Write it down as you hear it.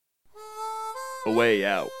Away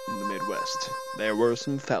out in the Midwest, there were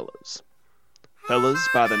some fellas. Fellas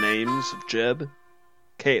by the names of Jeb,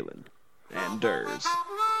 Kalen, and Durs.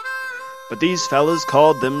 But these fellas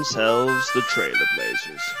called themselves the Trailer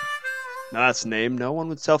Blazers. Now that's a name no one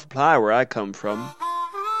would self-apply where I come from.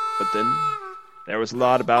 But then, there was a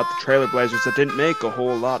lot about the Trailer Blazers that didn't make a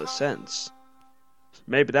whole lot of sense.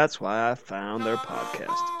 Maybe that's why I found their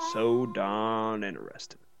podcast so darn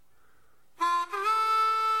interesting.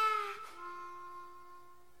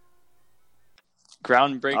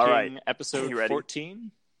 Groundbreaking All right. episode You ready?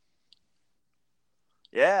 14,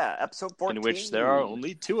 Yeah, episode 14. in which there are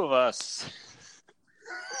only two of us.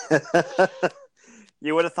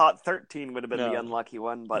 You would have thought 13 would have been No. the unlucky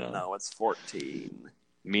one, but No. no, it's 14.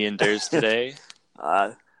 Me and Durs today.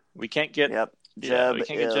 We can't get Yep. Jeb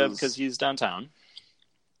Jeb because he's downtown.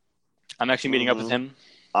 I'm actually meeting up with him.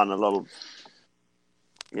 on a little.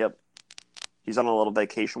 Yep. He's on a little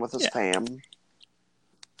vacation with his Yeah. fam.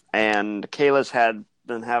 And Kayla's had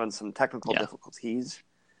been having some technical Yeah. difficulties.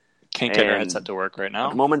 Can't get her And headset to work right At now.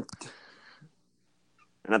 the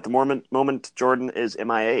moment, Jordan is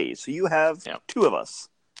MIA. So you have Yep. two of us.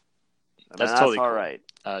 And That's totally all cool. right.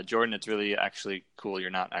 Jordan, it's really actually cool. You're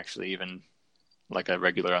not actually even like a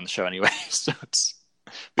regular on the show anyway, so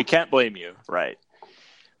we can't blame you. Right.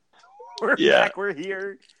 We're Yeah. back. We're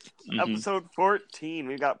here. Mhm. Episode 14.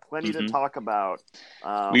 We've got plenty to talk about.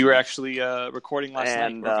 We were actually recording last night.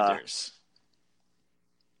 and, weren't we, Durs?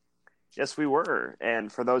 Yes, we were.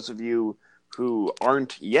 And for those of you who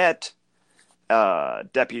aren't yet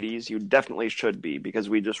deputies, you definitely should be, because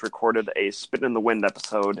we just recorded a Spit in the Wind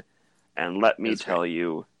episode, and let me It's tell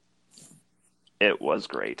you, it was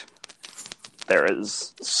great. There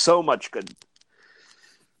is so much good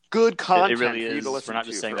content It really for you is. to listen We're not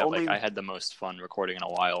to. just saying for that. only... Like, I had the most fun recording in a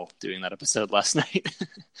while doing that episode last night.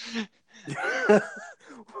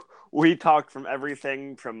 We talked from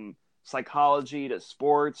everything from psychology to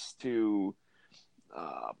sports to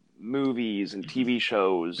movies and TV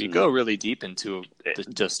shows. We and... go really deep into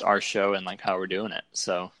just our show and like how we're doing it.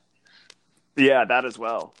 So Yeah, that as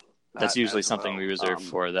well. that's That usually as something well. we reserve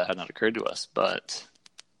for that had not occurred to us, but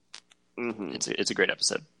Mhm. it's a great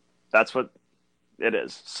episode. That's what it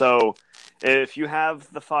is. So if you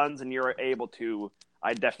have the funds and you're able to,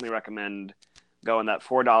 I definitely recommend going that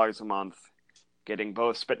 $4 a month, getting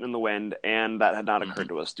both Spitting in the Wind and That Had Not Occurred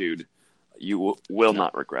to Us, dude. You will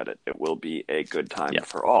not regret it. It will be a good time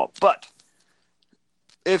for all. But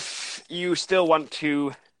if you still want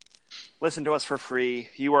to listen to us for free,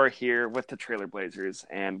 you are here with the Trailer Blazers,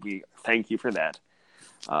 and we thank you for that.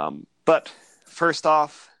 But first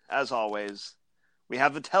off, as always, we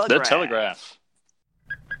have the Telegraph. The Telegraph.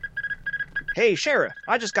 Hey, Sheriff,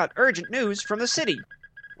 I just got urgent news from the city.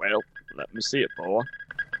 Well, let me see it, boy.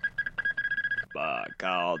 By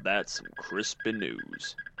God, that's some crispy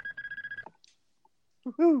news.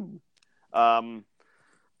 Woohoo!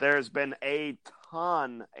 There's been a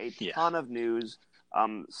ton of news,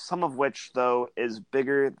 some of which, though, is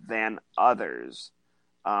bigger than others.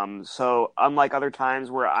 So unlike other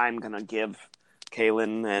times where I'm going to give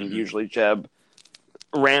Kalen and usually Jeb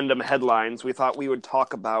random headlines, we thought we would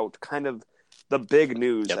talk about kind of the big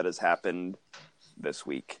news that has happened this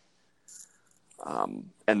week.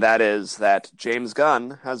 And that is that James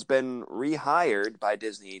Gunn has been rehired by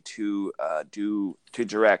Disney to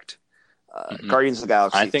direct Guardians of the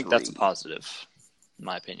Galaxy. I think 3. that's a positive, in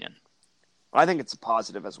my opinion. I think it's a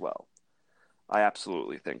positive as well. I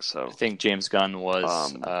absolutely think so. I think James Gunn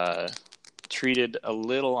was treated a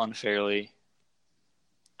little unfairly.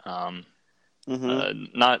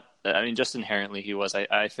 Just inherently he was,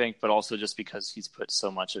 I think, but also just because he's put so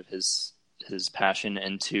much of his passion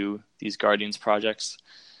into these Guardians projects,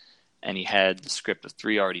 and he had the script of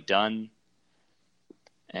 3 already done,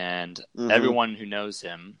 and everyone who knows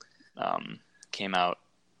him came out.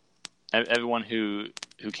 Everyone who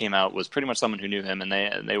came out was pretty much someone who knew him, and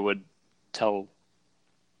they would tell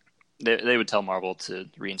Marvel to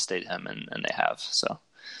reinstate him, and they have. So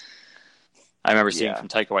I remember seeing from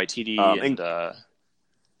Taika Waititi and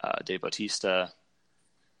Dave Bautista.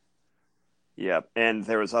 Yeah, and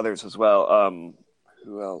there was others as well.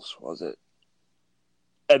 Who else was it?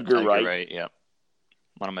 Edgar Wright. Yeah.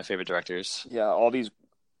 One of my favorite directors. Yeah, all these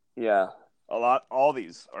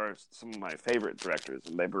are some of my favorite directors,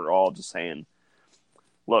 and they were all just saying,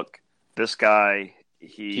 look, this guy,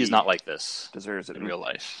 he's not like this. Deserves it in real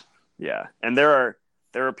life. Yeah, and there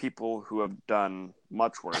are people who have done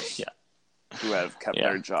much worse. Who have kept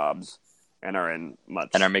their jobs and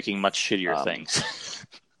are making much shittier things.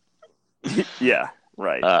 Yeah,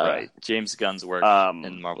 right. James Gunn's work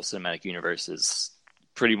in Marvel Cinematic Universe is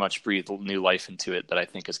pretty much breathed new life into it that I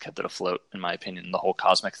think has kept it afloat, in my opinion, the whole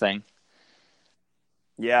cosmic thing.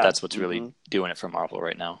 Yeah. That's what's really doing it for Marvel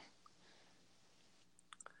right now.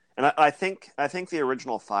 And I think the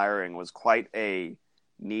original firing was quite a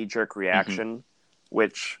knee-jerk reaction,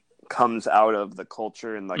 which comes out of the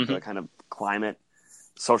culture and like the kind of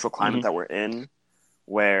social climate that we're in,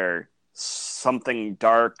 where something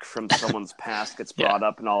dark from someone's past gets brought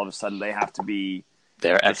up, and all of a sudden they have to be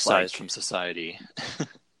they're excised from society.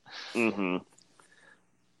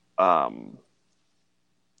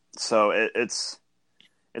 So it's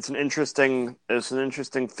an interesting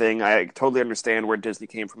thing. I totally understand where Disney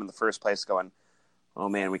came from in the first place, going, oh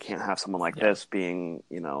man, we can't have someone like this being,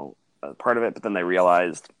 a part of it. But then they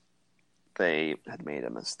realized they had made a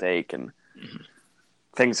mistake, and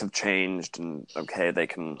things have changed, and okay, they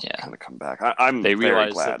can kind of come back. I'm they very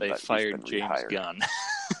realized glad that they fired James rehired. Gunn.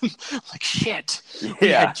 Like, shit, we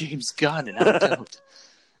had James Gunn, and now we don't.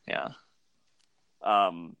 Yeah.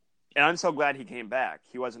 And I'm so glad he came back.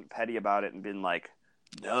 He wasn't petty about it and been like,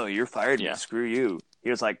 no, you're fired. Me. Screw you. He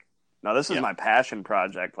was like, no, this is my passion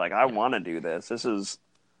project. Like, I want to do this. This is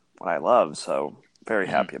what I love. So very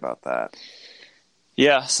happy about that.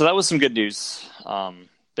 Yeah. So that was some good news.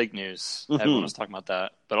 Big news. Everyone was talking about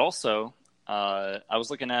that. But also, I was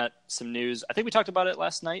looking at some news. I think we talked about it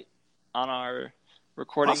last night on our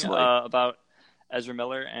recording about Ezra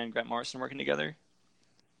Miller and Grant Morrison working together.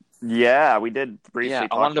 Yeah, we did briefly talk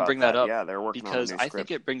I wanted to bring that up. Yeah, they're working on a new script. Because I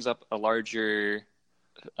think it brings up a larger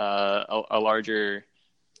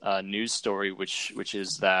news story, which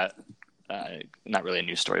is that not really a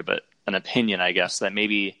news story, but an opinion, I guess, that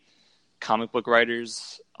maybe comic book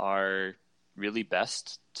writers are really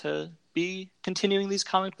best to be continuing these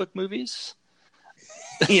comic book movies.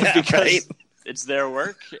 Yeah, because it's their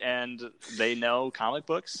work and they know comic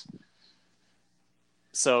books.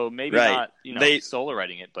 So maybe not, solo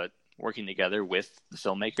writing it, but working together with the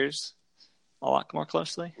filmmakers a lot more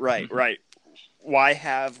closely. Right. Why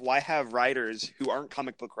have writers who aren't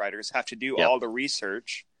comic book writers have to do all the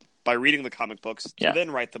research by reading the comic books to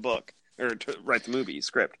then write the book or to write the movie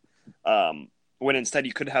script? When instead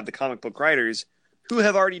you could have the comic book writers who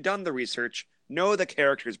have already done the research, know the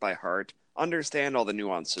characters by heart, understand all the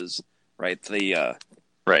nuances, write the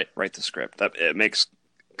script. That it makes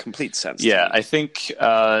complete sense. Yeah, I think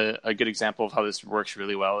a good example of how this works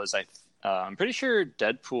really well is I'm pretty sure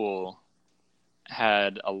Deadpool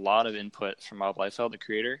had a lot of input from Rob Liefeld, the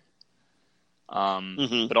creator.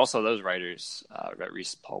 But also those writers, Rhett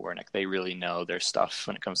Reese, Paul Wernick, they really know their stuff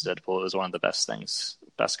when it comes to Deadpool. It was one of the best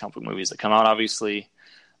comic book movies that come out, obviously.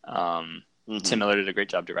 Tim Miller did a great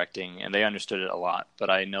job directing, and they understood it a lot. But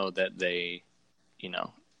I know that they,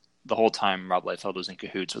 the whole time Rob Liefeld was in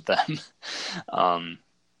cahoots with them.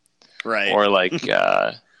 Right. Or like,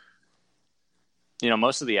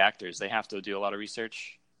 most of the actors, they have to do a lot of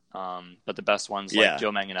research. But the best ones, like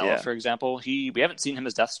Joe Manganiello, for example, we haven't seen him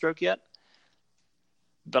as Deathstroke yet.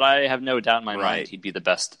 But I have no doubt in my mind he'd be the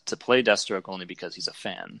best to play Deathstroke only because he's a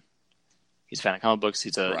fan. He's a fan of comic books.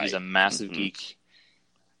 He's a massive geek.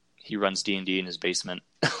 He runs D&D in his basement.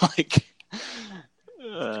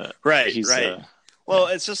 Well,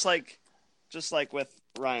 it's just like with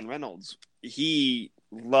Ryan Reynolds. He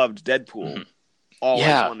loved Deadpool. Always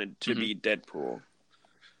wanted to be Deadpool.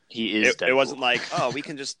 He is Deadpool. It wasn't like, oh, we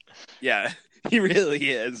can just... Yeah, he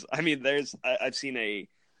really is. I mean, I've seen a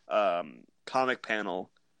comic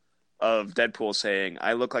panel of Deadpool saying,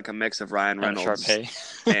 I look like a mix of Ryan Reynolds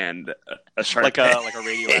and a Sharpay. like a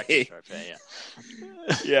radioactive Sharpay,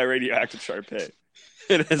 yeah, radioactive Sharpay.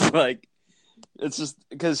 And it's just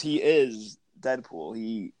because he is Deadpool.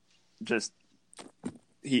 He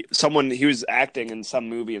was acting in some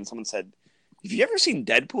movie and someone said, have you ever seen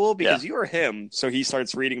Deadpool? Because you are him. So he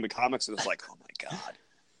starts reading the comics and it's like, oh my God,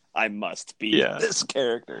 I must be this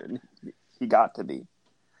character. And he got to be,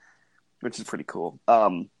 which is pretty cool.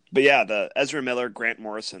 But yeah, the Ezra Miller, Grant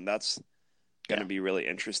Morrison, that's going to be really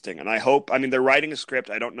interesting. And they're writing a script.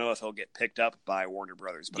 I don't know if it'll get picked up by Warner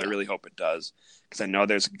Brothers, but I really hope it does. Because I know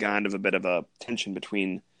there's kind of a bit of a tension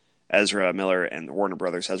between Ezra Miller and Warner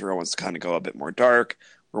Brothers. Ezra wants to kind of go a bit more dark,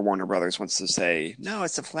 where Warner Brothers wants to say, no,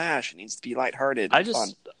 it's the Flash. It needs to be lighthearted and fun.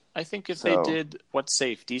 I think if they did what's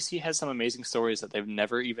safe, DC has some amazing stories that they've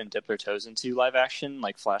never even dipped their toes into live action,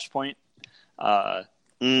 like Flashpoint.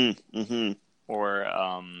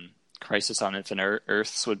 Or Crisis on Infinite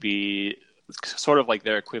Earths would be sort of like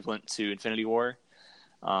their equivalent to Infinity War,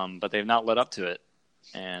 but they've not led up to it.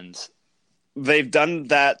 And they've done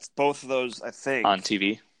that, both of those, I think, on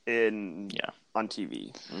TV. On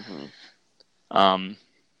TV.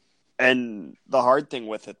 And the hard thing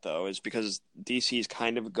with it, though, is because DC is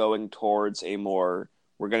kind of going towards a more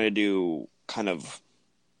we're going to do kind of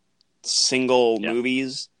single Yeah.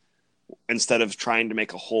 movies instead of trying to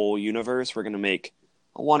make a whole universe. We're going to make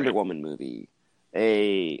a Wonder Woman movie,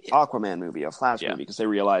 a Aquaman movie, a Flash movie, because they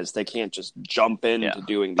realize they can't just jump into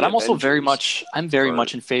doing. But I'm also very Avengers.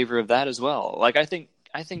 much in favor of that as well. Like I think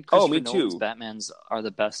Christopher me Nolan's too. Batmans are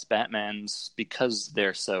the best Batmans because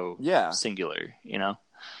they're so singular. You know,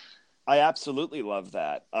 I absolutely love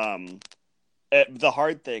that. The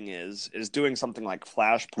hard thing is doing something like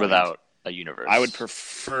Flashpoint without a universe. I would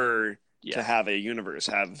prefer to have a universe,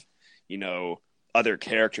 have, you know, other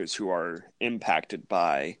characters who are impacted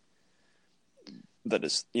by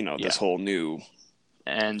this, you know, this whole new.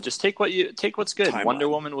 And just take what's good. Timeline. Wonder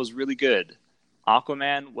Woman was really good.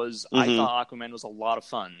 Aquaman was. I thought Aquaman was a lot of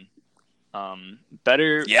fun.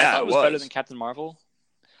 Better. Yeah, I thought it it was was better than Captain Marvel.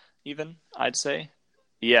 Even I'd say.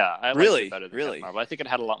 Yeah, I liked it better than Captain Marvel. I think it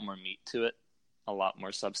had a lot more meat to it, a lot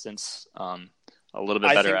more substance, a little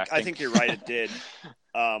bit better acting. I think you're right. It did.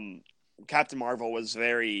 Captain Marvel was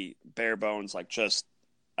very bare bones, like just.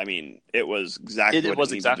 I mean, it was exactly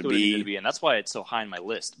what it needed to be, and that's why it's so high on my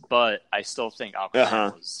list. But I still think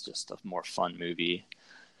Aquaman was just a more fun movie.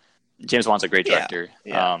 James Wan's a great director.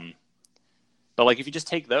 Yeah. But like, if you just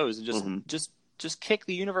take those and just kick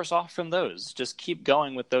the universe off from those, just keep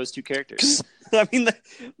going with those two characters. I mean,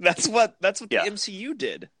 that's what the MCU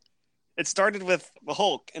did. It started with the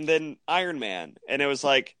Hulk and then Iron Man, and it was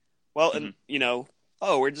like, well, and you know,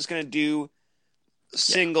 we're just gonna do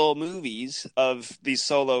single movies of these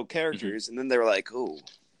solo characters, and then they were like, oh,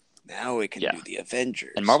 now we can do the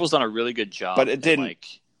Avengers. And Marvel's done a really good job, but it didn't like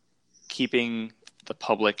keeping the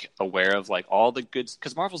public aware of like all the good,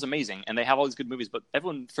 because Marvel's amazing and they have all these good movies, but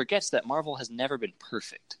everyone forgets that Marvel has never been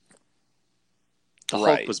perfect. The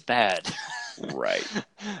Hulk was bad. Right.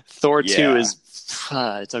 Thor 2 is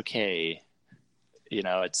it's okay. You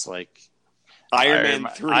know, it's like Iron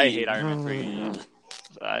Man 3. I hate Iron Man 3.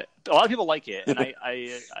 A lot of people like it, and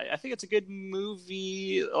I think it's a good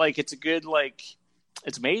movie. Like, it's a good, like,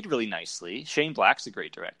 it's made really nicely. Shane Black's a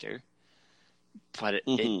great director, but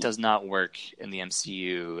it does not work in the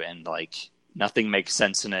MCU, and like nothing makes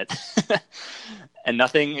sense in it, and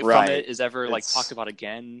nothing from it is ever like talked about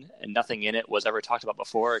again, and nothing in it was ever talked about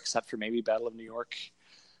before, except for maybe Battle of New York.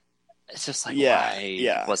 It's just like,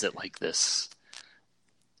 why was it like this?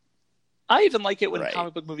 I even like it when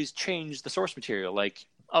comic book movies change the source material. Like,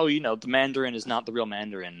 oh, you know, the Mandarin is not the real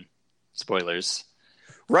Mandarin. Spoilers.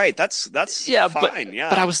 Right. That's fine.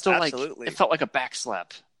 But I was still like, it felt like a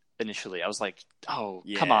backslap initially. I was like, oh,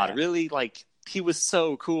 come on, really? Like, he was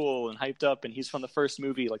so cool and hyped up, and he's from the first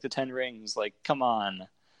movie, like the Ten Rings. Like, come on.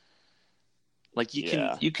 Like, you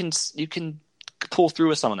can pull through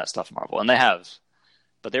with some of that stuff, Marvel, and they have,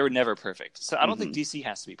 but they were never perfect. So I don't think DC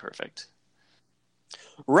has to be perfect.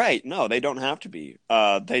 Right. No, they don't have to be.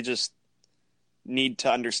 They just need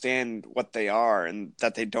to understand what they are, and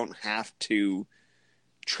that they don't have to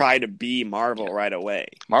try to be Marvel right away.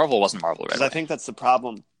 Marvel wasn't Marvel right away. I think that's the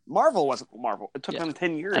problem. Marvel wasn't Marvel. It took them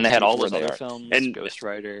 10 years. And they had all those other films, and Ghost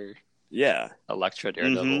Rider, Yeah. Elektra,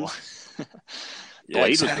 Daredevil.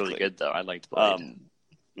 Blade was really good, though. I liked Blade.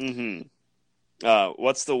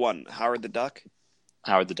 What's the one? Howard the Duck?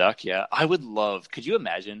 Howard the Duck, yeah. I would love... Could you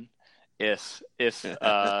imagine if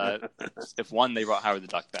one, they brought Howard the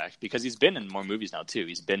Duck back? Because he's been in more movies now, too.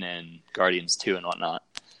 He's been in Guardians 2 and whatnot.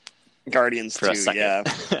 Guardians 2, yeah.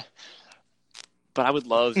 But I would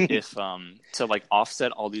love if to like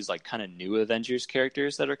offset all these like kind of new Avengers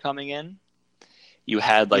characters that are coming in, you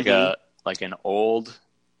had like an old,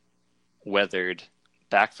 weathered,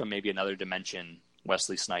 back from maybe another dimension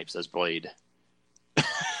Wesley Snipes as Blade.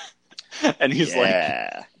 And he's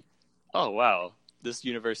like, oh wow, this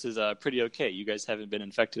universe is pretty okay. You guys haven't been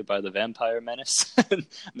infected by the vampire menace. And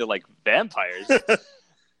they're like, vampires?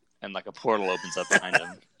 And like a portal opens up behind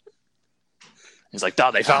him. He's like,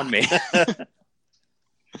 "Dad, they found me."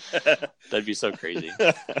 That'd be so crazy.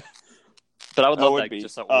 But I would love that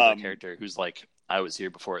just an older character who's like, "I was here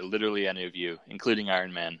before literally any of you, including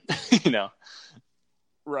Iron Man." You know?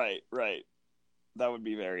 Right. That would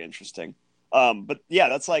be very interesting. But yeah,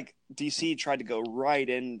 that's like DC tried to go right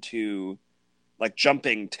into like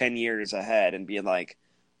jumping 10 years ahead and being like,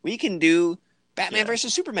 we can do Batman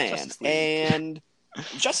versus Superman and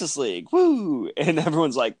Justice League. Woo! And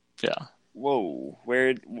everyone's like, whoa,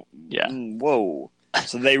 whoa.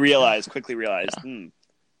 So they quickly realized,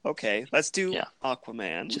 okay, let's do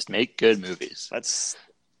Aquaman. Just make good movies.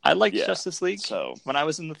 I liked Justice League when I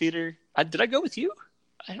was in the theater. Did I go with you?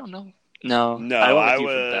 I don't know. No, I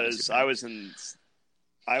was in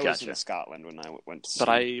Scotland when I went to see. But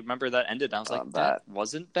I remember that ended, and I was like, that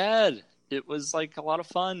wasn't bad. It was like a lot of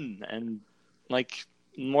fun, and like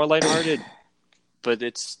more lighthearted, but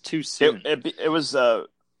it's too soon. It was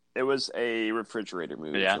a refrigerator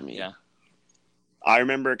movie for me. Yeah. I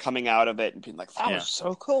remember coming out of it and being like, that Yeah. was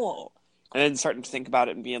so cool. And then starting to think about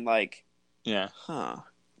it and being like, Yeah. huh.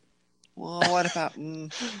 Well, what about...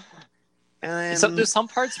 So there's some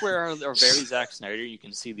parts where are very Zack Snyder, you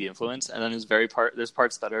can see the influence, and then there's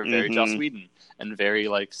parts that are very Joss Whedon and very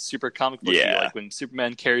like super comic booky, like when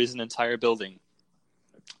Superman carries an entire building.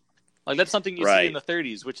 Like that's something you see in the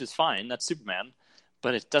 30s, which is fine. That's Superman,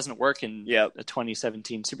 but it doesn't work in a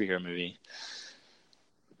 2017 superhero movie.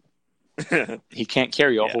 He can't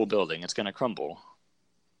carry a whole building; it's going to crumble.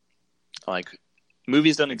 Like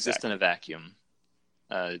movies don't exist in a vacuum.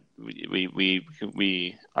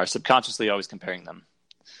 We are subconsciously always comparing them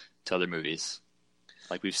to other movies.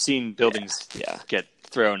 Like we've seen buildings get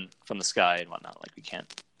thrown from the sky and whatnot. Like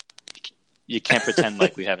you can't pretend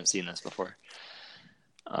like we haven't seen this before.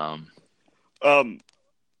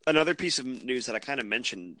 Another piece of news that I kind of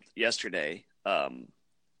mentioned yesterday,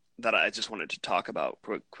 that I just wanted to talk about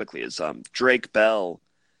quickly is Drake Bell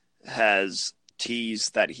has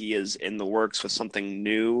teased that he is in the works with something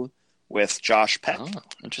new with Josh Peck. Oh,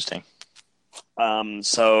 interesting.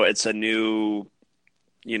 So it's a new,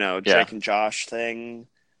 Drake and Josh thing.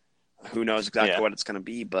 Who knows exactly what it's going to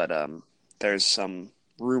be, but there's some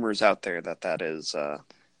rumors out there that is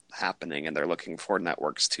happening, and they're looking for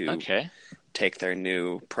networks to take their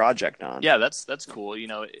new project on. Yeah, that's cool.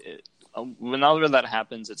 Whenever that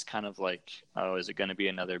happens, it's kind of like, is it going to be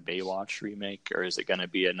another Baywatch remake, or is it going to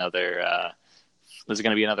be another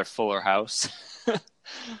Fuller House?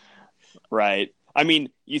 Right. I mean,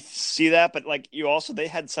 you see that, but like they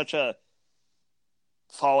had such a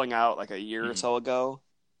falling out like a year or so ago,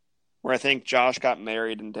 where I think Josh got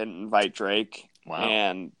married and didn't invite Drake. Wow.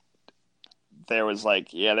 And there was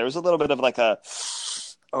there was a little bit of like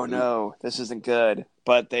oh no, this isn't good.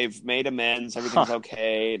 But they've made amends, everything's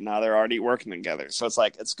okay. Now they're already working together. So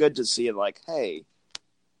it's good to see like, hey,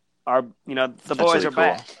 the boys are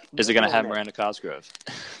back. Is it going to have Miranda Cosgrove?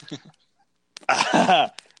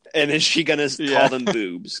 And is she gonna call them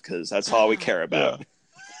boobs? Because that's all we care about.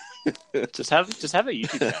 Yeah. just have a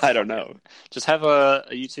YouTube channel. I don't know. Just have a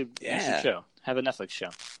YouTube show. Have a Netflix show.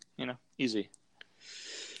 Easy.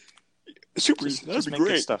 Super. Just That'd be make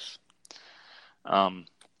great good stuff. I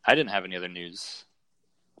didn't have any other news.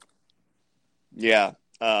 Yeah.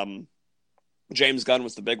 James Gunn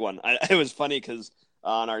was the big one. It was funny because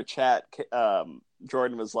on our chat,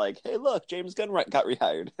 Jordan was like, "Hey, look, James Gunn got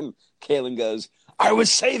rehired," and Kaylin goes, "I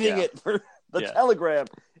was saving it for the Telegram,"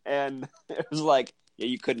 and it was like, "Yeah,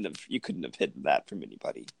 you couldn't have hidden that from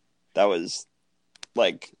anybody." That was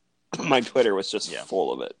like, my Twitter was just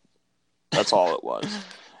full of it. That's all it was.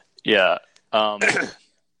 Yeah, I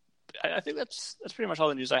think that's pretty much all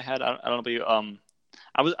the news I had. I don't know about you.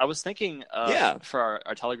 I was thinking for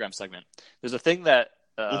our Telegram segment, there's a thing that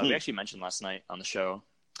we actually mentioned last night on the show.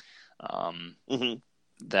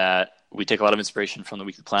 That we take a lot of inspiration from the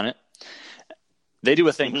Weekly Planet. They do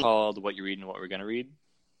a thing called What You Read and What We're Going to Read,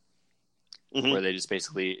 where they just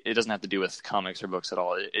basically, it doesn't have to do with comics or books at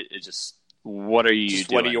all. It just, what are you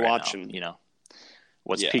doing? What are you watching? Now?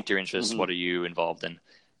 What's piqued your interest? What are you involved in?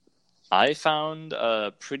 I found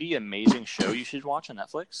a pretty amazing show you should watch on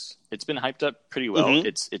Netflix. It's been hyped up pretty well.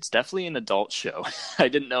 It's definitely an adult show. I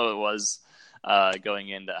didn't know it was going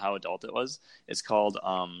into how adult it was. It's called...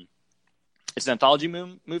 it's an anthology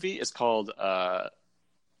movie. It's called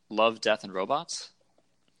Love, Death, and Robots.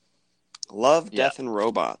 Love, Death, and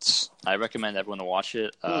Robots. I recommend everyone to watch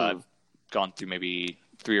it. I've gone through maybe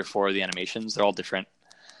 3 or 4 of the animations. They're all different.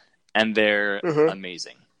 And they're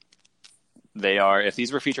amazing. They are, if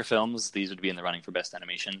these were feature films, these would be in the running for Best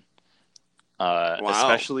Animation.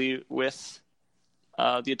 Especially with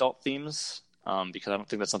the adult themes. Because I don't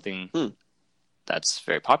think that's something that's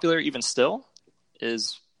very popular, even still,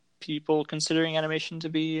 is people considering animation to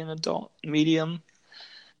be an adult medium.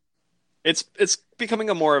 It's becoming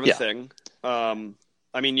more of a thing. I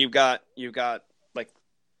mean, you've got like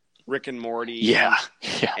Rick and Morty,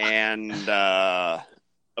 and a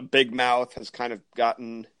Big Mouth has kind of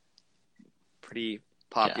gotten pretty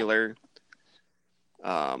popular.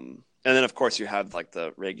 And then of course you have like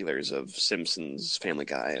the regulars of Simpsons, Family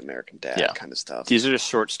Guy, American Dad kind of stuff. These are just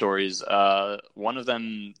short stories. One of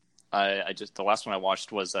them, the last one I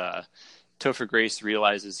watched was Topher Grace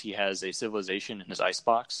realizes he has a civilization in his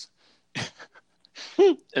icebox.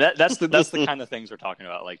 That's the kind of things we're talking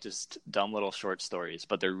about, like just dumb little short stories,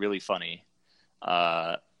 but they're really funny.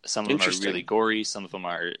 Some of them are really gory. Some of them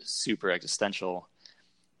are super existential.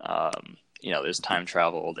 There's time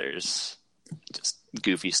travel. There's just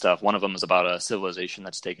goofy stuff. One of them is about a civilization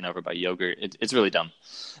that's taken over by yogurt. It's really dumb,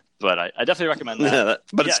 but I definitely recommend that.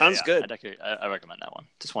 But it sounds good. I recommend that one.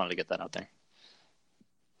 Just wanted to get that out there.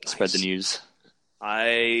 Spread the news.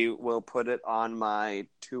 I will put it on my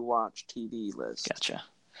to-watch TV list. Gotcha.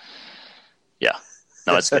 Yeah.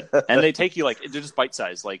 No, that's good. And they take you, like, they're just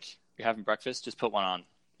bite-sized. Like, you're having breakfast, just put one on.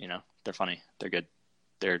 You know, they're funny. They're good.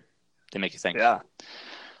 They make you think. Yeah.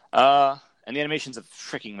 And the animations are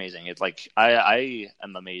freaking amazing. It's like, I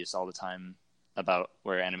am amazed all the time about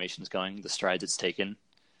where animation's going, the strides it's taken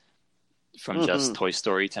from just Toy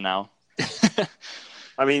Story to now.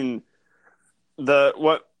 I mean,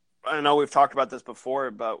 I know we've talked about this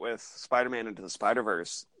before, but with Spider-Man Into the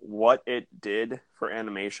Spider-Verse, what it did for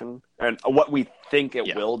animation and what we think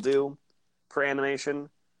it will do for animation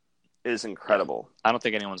is incredible. Yeah. I don't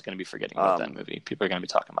think anyone's going to be forgetting about that movie. People are going to be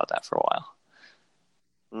talking about that for a while.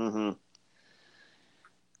 Mm-hmm.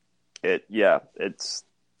 It's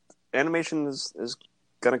animation is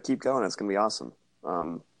going to keep going. It's going to be awesome.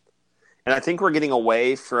 And I think we're getting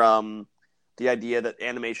away from the idea that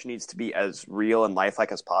animation needs to be as real and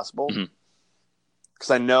lifelike as possible. Because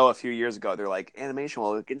I know a few years ago, they're like, animation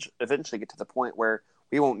will eventually get to the point where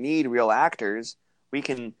we won't need real actors. We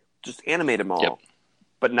can just animate them all. Yep.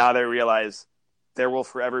 But now they realize there will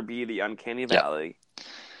forever be the uncanny valley. Yep.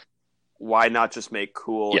 Why not just make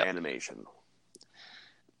cool animation?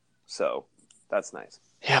 So that's nice.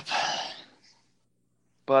 Yep.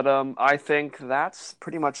 But I think that's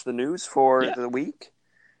pretty much the news for the week.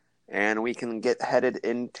 And we can get headed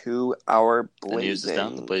into our blazing. The news is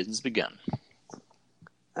done. The blazing's begun.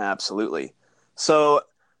 Absolutely. So,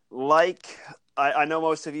 I know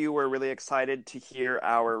most of you were really excited to hear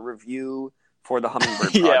our review for the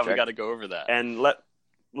Hummingbird Project. We got to go over that. And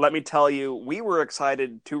let me tell you, we were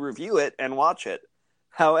excited to review it and watch it.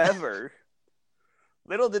 However,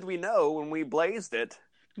 little did we know when we blazed it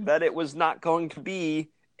that it was not going to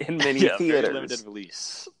be in many theaters. Very limited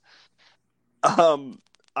release.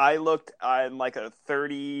 I looked on like a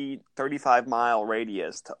 35 mile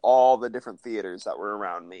radius to all the different theaters that were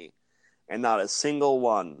around me, and not a single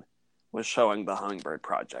one was showing the Hummingbird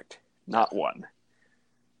Project. Not one.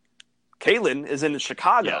 Kaylin is in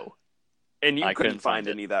Chicago, and you couldn't find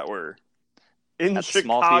any that were in At Chicago. The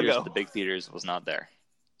small theaters and the big theaters was not there.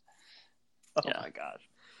 Oh my gosh.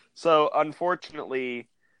 So unfortunately,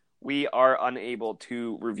 we are unable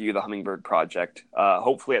to review the Hummingbird Project.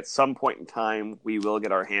 Hopefully at some point in time, we will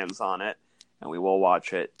get our hands on it, and we will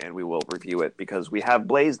watch it, and we will review it, because we have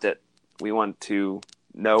blazed it. We want to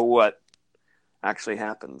know what actually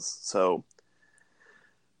happens. So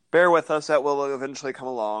bear with us. That will eventually come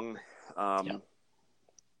along.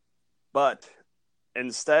 But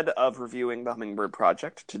instead of reviewing the Hummingbird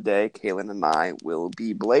Project, today, Kaylin and I will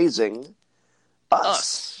be blazing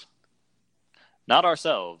Us. Not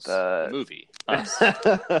ourselves. The movie. Us.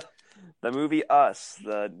 The movie Us,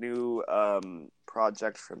 the new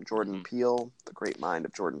project from Jordan Peele, the great mind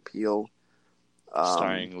of Jordan Peele.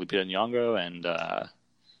 Starring Lupita Nyong'o and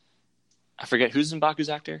I forget who's M'Baku's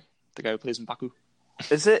actor. The guy who plays M'Baku.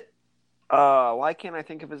 Is it? Why can't I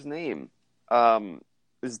think of his name?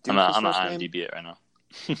 Is Duke I'm his first on name? IMDb it right now.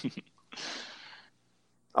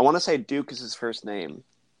 I want to say Duke is his first name.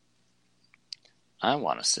 I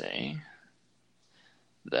want to say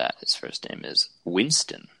that his first name is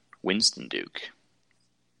Winston Duke.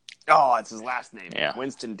 Oh, it's his last name. Yeah.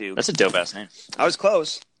 Winston Duke. That's a dope-ass name. I was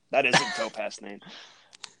close. That is a dope-ass name.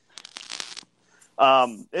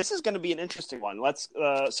 This is going to be an interesting one.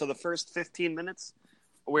 So the first 15 minutes,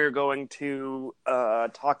 we're going to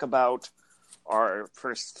talk about our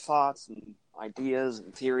first thoughts and ideas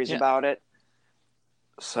and theories about it.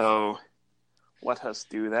 So let us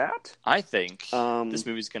do that. I think this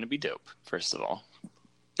movie's going to be dope, first of all.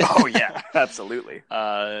 Oh, yeah, absolutely.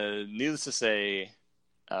 Needless to say,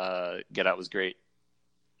 Get Out was great.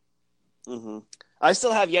 Mm-hmm. I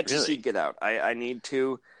still have yet to see Get Out. I need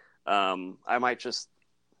to. I might just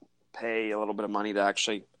pay a little bit of money to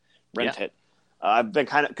actually rent it. I've been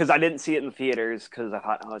because I didn't see it in the theaters because I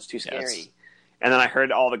thought, it's too scary. And then I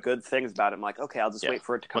heard all the good things about it. I'm like, okay, I'll just wait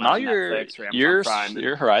for it to come out on Netflix or Amazon Prime.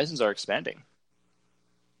 Your horizons are expanding.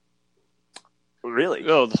 Really?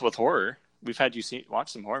 Well, with horror. We've had you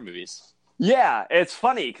watch some horror movies. Yeah, it's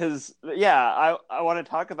funny because, I want to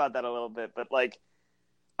talk about that a little bit. But,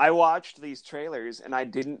 I watched these trailers and I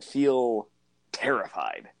didn't feel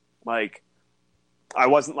terrified. I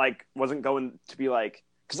wasn't going to be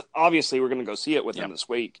because obviously we're going to go see it within this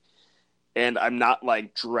week. And I'm not,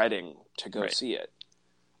 dreading to go see it.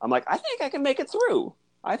 I'm like, I think I can make it through.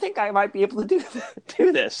 I think I might be able to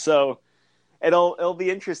do this. So it'll be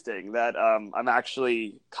interesting that I'm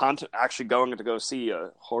actually going to go see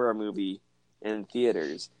a horror movie in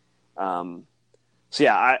theaters. So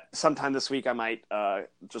yeah, sometime this week I might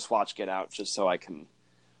just watch Get Out just so I can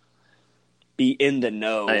be in the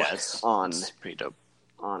know on it's pretty dope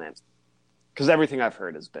on it, because everything I've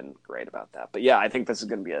heard has been great about that. But yeah, I think this is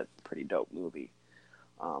going to be a pretty dope movie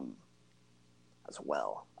as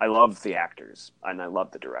well. I love the actors and I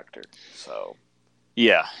love the director, so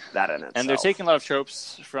yeah, that in itself. And they're taking a lot of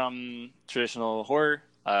tropes from traditional horror.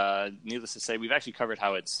 Needless to say, we've actually covered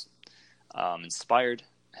how it's inspired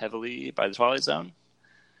heavily by the Twilight Zone.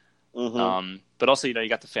 Mm-hmm. But also, you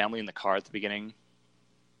got the family in the car at the beginning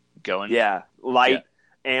going. Yeah, light,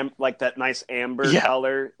 like that nice amber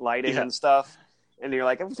color lighting and stuff. And you're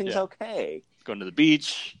like, everything's okay. Going to the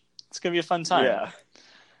beach. It's going to be a fun time.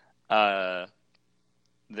 Yeah.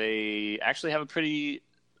 They actually have a pretty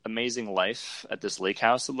amazing life at this lake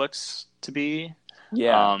house, it looks to be.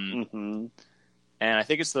 Yeah. And I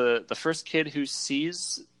think it's the first kid who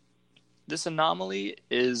sees this anomaly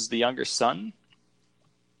is the younger son.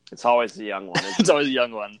 It's always the young one. It's always a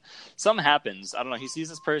young one. Something happens. I don't know. He sees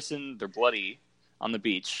this person. They're bloody on the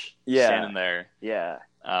beach, standing there,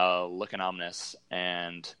 looking ominous,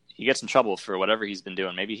 and he gets in trouble for whatever he's been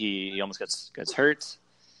doing. Maybe he almost gets hurt.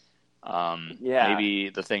 Maybe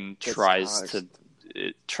the thing tries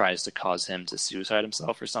to cause him to suicide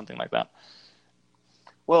himself or something like that.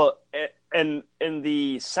 Well, and in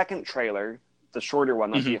the second trailer, the shorter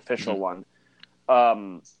one, not the official one,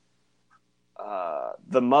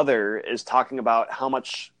 the mother is talking about how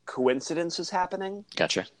much coincidence is happening.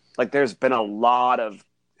 Gotcha. Like, there's been a lot of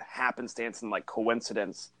happenstance and, like,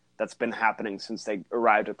 coincidence that's been happening since they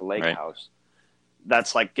arrived at the lake house.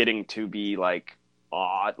 That's, like, getting to be, like,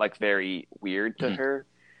 odd, like, very weird to her.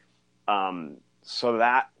 So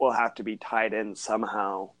that will have to be tied in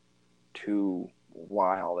somehow to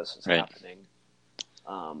why all this is happening.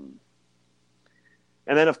 And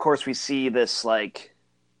then, of course, we see this, like,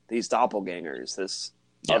 these doppelgangers, this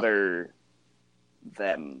other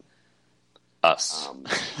them. Us.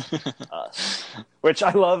 Us. Which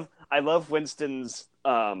I love. I love Winston's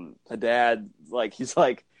dad. Like, he's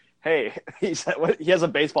like, hey, he has a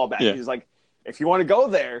baseball bat. He's like, if you want to go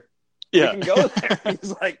there, you can go there.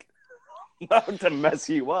 He's like, about to mess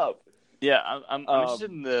you up. Yeah, I'm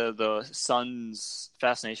interested in the son's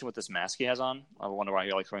fascination with this mask he has on. I wonder why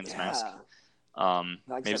he likes wearing this mask.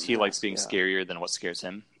 Maybe he likes being scarier than what scares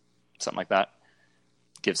him. Something like that.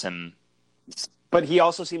 Gives him... But he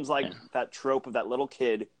also seems like that trope of that little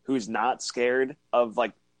kid who's not scared of,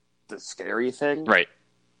 like, the scary thing. Right.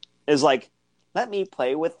 Is like, let me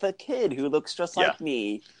play with the kid who looks just like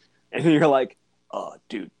me. And you're like, oh,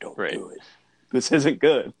 dude, don't do it. This isn't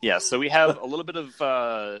good. Yeah, so we have a little bit of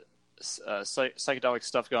psychedelic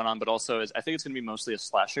stuff going on, but also I think it's going to be mostly a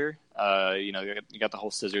slasher. You got the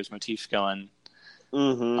whole scissors motif going.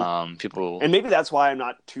 Mm-hmm. People, and maybe that's why I'm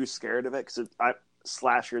not too scared of it, because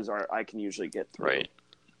slashers I can usually get through. Right.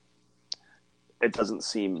 It doesn't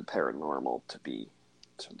seem paranormal to be,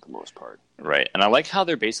 to the most part. Right, and I like how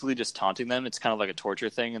they're basically just taunting them. It's kind of like a torture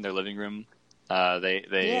thing in their living room.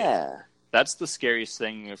 That's the scariest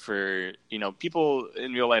thing for, people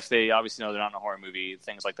in real life. They obviously know they're not in a horror movie.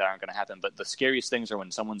 Things like that aren't going to happen. But the scariest things are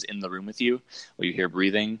when someone's in the room with you, or you hear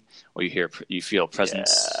breathing, or you feel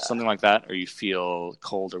presence, something like that, or you feel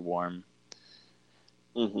cold or warm.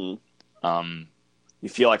 Mm-hmm. You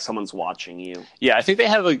feel like someone's watching you. Yeah, I think they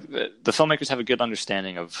have the filmmakers have a good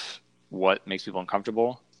understanding of what makes people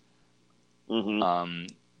uncomfortable. Mm-hmm.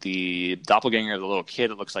 The doppelganger, the little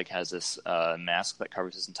kid, it looks like has this mask that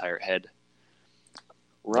covers his entire head.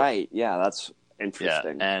 Right. Yeah, that's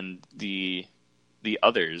interesting. Yeah, and the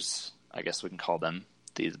others, I guess we can call them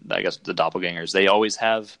the doppelgangers. They always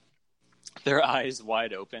have their eyes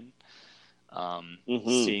wide open,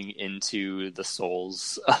 seeing into the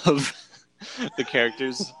souls of the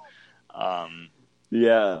characters. And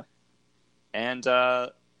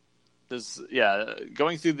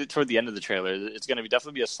going toward the end of the trailer, it's going to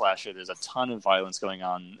definitely be a slasher. There's a ton of violence going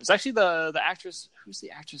on. It's actually the actress. Who's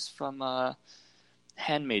the actress from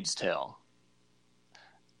Handmaid's Tale?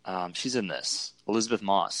 She's in this. Elizabeth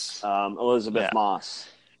Moss. Elizabeth Moss.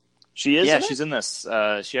 She is. Yeah, she's in this.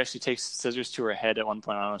 She actually takes scissors to her head at one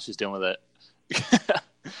point. I don't know what she's doing with it.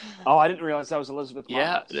 Oh, I didn't realize that was Elizabeth Moss.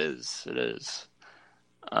 Yeah, it is. It is.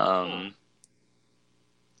 Kind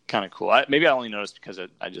of cool. Maybe I only noticed because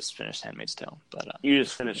I just finished Handmaid's Tale. But you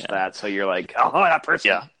just finished that, so you're like, oh, that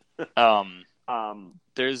person. Yeah.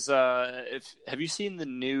 There's have you seen the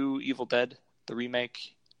new Evil Dead, the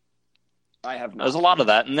remake? I have not. There's a lot of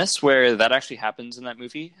that in this, where that actually happens in that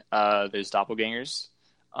movie. There's doppelgangers.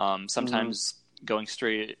 Sometimes going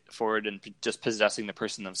straight forward and just possessing the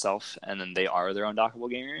person themselves, and then they are their own dockable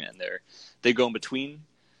gamer, and they go in between.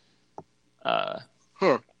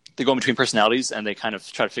 They go in between personalities, and they kind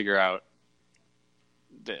of try to figure out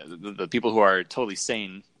the people who are totally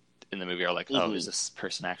sane in the movie are like, oh, is this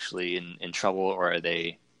person actually in trouble, or are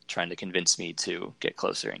they trying to convince me to get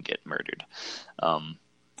closer and get murdered?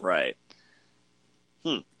 Right.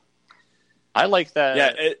 I like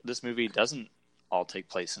that this movie doesn't all take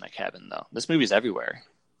place in a cabin, though. This movie's everywhere.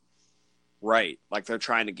 Right. Like they're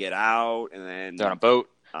trying to get out, and then they're on a boat.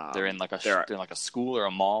 They're in like a school or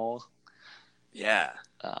a mall. Yeah.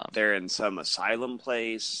 They're in some asylum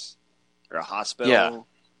place or a hospital. Yeah.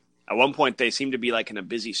 At one point, they seem to be like in a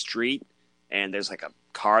busy street, and there's like a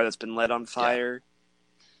car that's been lit on fire.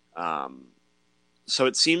 Yeah. So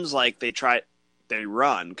it seems like they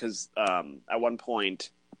run because at one point,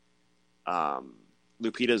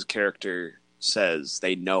 Lupita's character says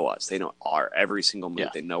they know us. They know every single move. Yeah.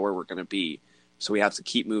 They know where we're going to be. So we have to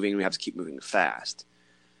keep moving. We have to keep moving fast.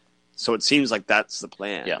 So it seems like that's the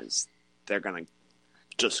plan. Yeah. Is they're going to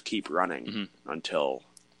just keep running until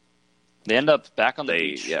they end up back on the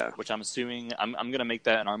beach. Which I'm assuming I'm going to make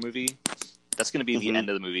that in our movie. That's going to be the end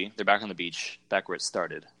of the movie. They're back on the beach, back where it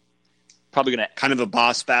started. Probably going to kind of a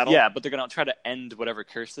boss battle. Yeah, but they're going to try to end whatever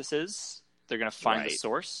curse this is. They're going to find the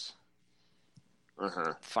source.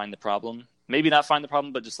 Find the problem. Maybe not find the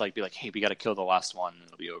problem, but just like be like, hey, we got to kill the last one, and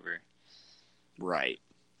it'll be over. Right.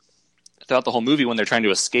 Throughout the whole movie, when they're trying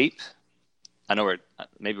to escape, I know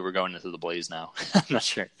maybe we're going into the blaze now. I'm not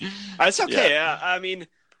sure. It's okay. Yeah. I mean,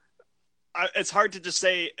 it's hard to just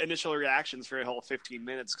say initial reactions for a whole 15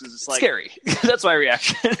 minutes because it's like scary. That's my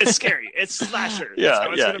reaction. It's scary. It's slasher. That's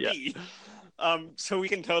how it's gonna be. So we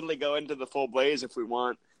can totally go into the full blaze if we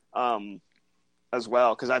want, as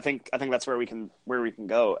well, because I think that's where we can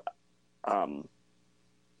go.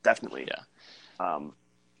 Definitely. Yeah.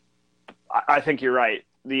 I think you're right.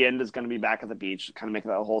 The end is going to be back at the beach, kind of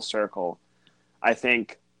making that whole circle. I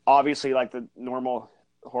think, obviously, like the normal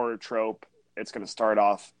horror trope, it's going to start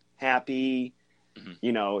off happy,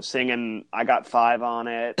 singing "I Got Five" on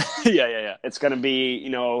it. Yeah. It's going to be,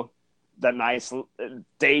 that nice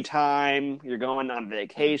daytime. You're going on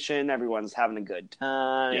vacation. Everyone's having a good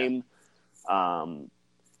time. Yeah.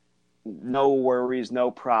 No worries, no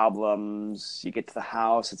problems. You get to the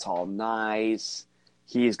house, it's all nice.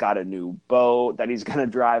 He's got a new boat that he's going to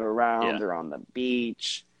drive around. Yeah. They're on the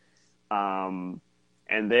beach. And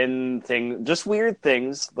then just weird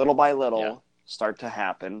things, little by little, start to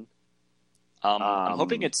happen. I'm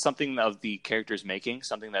hoping it's something of the characters making,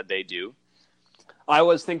 something that they do. I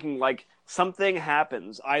was thinking, like, something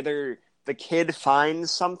happens. Either the kid finds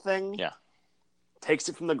something, takes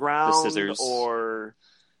it from the ground, the scissors,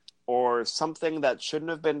 or something that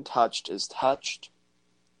shouldn't have been touched is touched,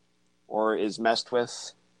 or is messed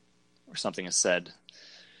with, or something is said.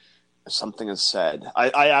 Something is said.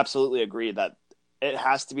 I absolutely agree that it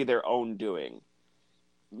has to be their own doing.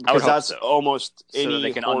 Because that's almost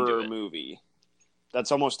any horror movie.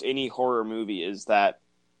 That's almost any horror movie, is that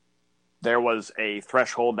there was a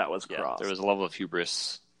threshold that was crossed. There was a level of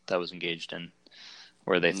hubris that was engaged in,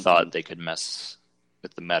 where they thought they could mess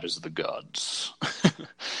with the matters of the gods.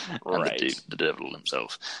 Right. The devil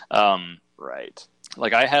himself. Right.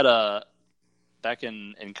 Like I had back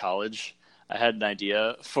in college, I had an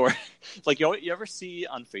idea for, like, you ever see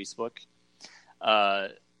on Facebook,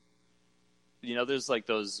 there's like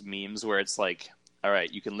those memes where it's like, all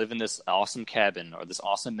right, you can live in this awesome cabin or this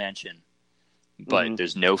awesome mansion, but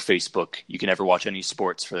there's no Facebook. You can never watch any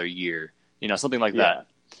sports for a year, something like that.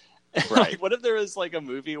 Right. Like, what if there was like a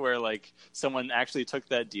movie where like someone actually took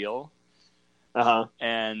that deal,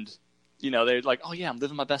 and they're like, oh yeah, I'm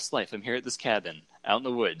living my best life. I'm here at this cabin out in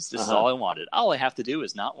the woods. This is all I wanted. All I have to do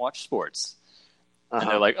is not watch sports. And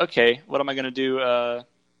they're like, okay, what am I going to do?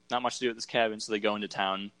 Not much to do at this cabin. So they go into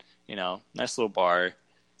town, nice little bar.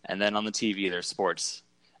 And then on the TV, there's sports.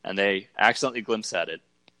 And they accidentally glimpse at it.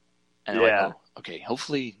 And they're like, oh, okay,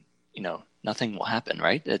 hopefully, nothing will happen,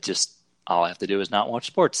 right? It just, all I have to do is not watch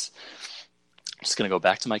sports. I'm just going to go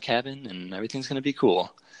back to my cabin and everything's going to be cool.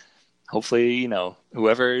 Hopefully,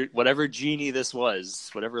 whatever genie this was,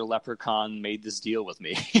 whatever leprechaun made this deal with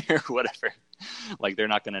me or whatever, like, they're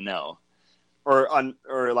not going to know.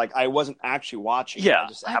 Or like, I wasn't actually watching. Yeah. I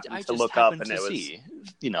just happened to look up and it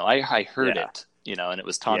was, I heard it, and it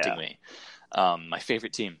was taunting me. My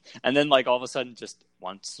favorite team. And then, like, all of a sudden, just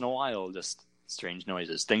once in a while, just strange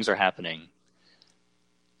noises. Things are happening.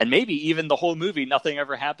 And maybe even the whole movie, nothing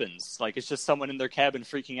ever happens. Like, it's just someone in their cabin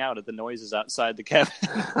freaking out at the noises outside the cabin.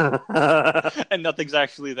 And nothing's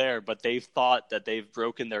actually there. But they've thought that they've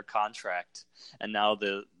broken their contract. And now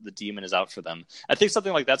the demon is out for them. I think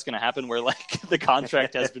something like that's going to happen where, like, the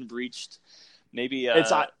contract has been breached. Maybe maybe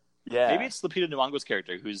it's Lupita Nyong'o's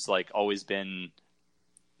character who's, like, always been...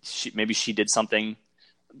 maybe she did something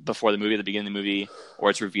before the movie, at the beginning of the movie. Or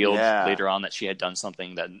it's revealed later on that she had done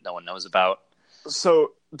something that no one knows about.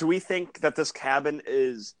 So, do we think that this cabin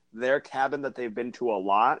is their cabin that they've been to a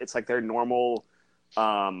lot? It's like their normal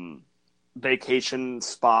vacation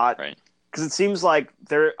spot? Right. Because it seems like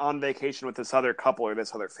they're on vacation with this other couple or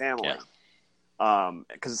this other family. Yeah.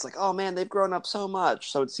 Because it's like, oh man, they've grown up so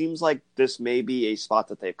much. So it seems like this may be a spot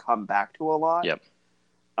that they've come back to a lot. Yep.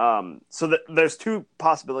 So there's two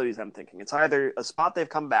possibilities I'm thinking. It's either a spot they've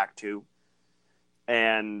come back to,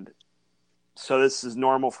 and so this is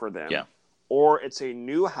normal for them. Yeah. Or it's a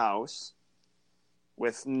new house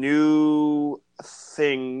with new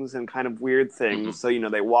things and kind of weird things. Mm-hmm. So, you know,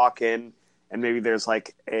 they walk in and maybe there's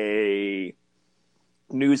like a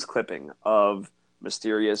news clipping of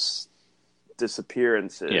mysterious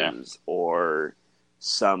disappearances or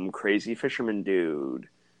some crazy fisherman dude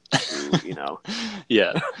who, you know.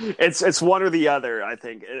 Yeah. It's one or the other, I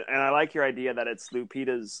think. And I like your idea that it's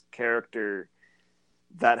Lupita's character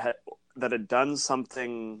that had done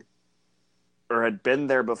something or had been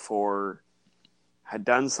there before, had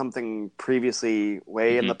done something previously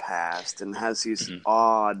way in the past, and has these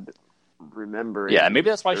odd remembering. Yeah, maybe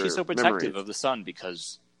that's why she's so protective memories of the son,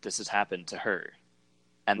 because this has happened to her.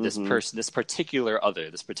 And this person, this particular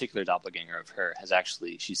doppelganger of her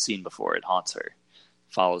she's seen before. It haunts her,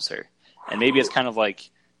 follows her. And maybe it's kind of like,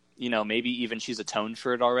 you know, maybe even she's atoned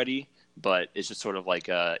for it already, but it's just sort of like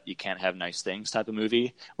a you can't have nice things type of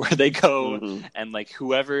movie where they go and like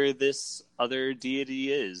whoever this other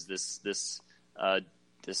deity is, this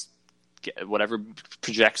whatever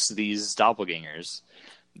projects these doppelgangers,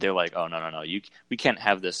 they're like, oh no, we can't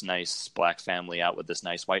have this nice black family out with this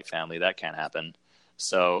nice white family. That can't happen.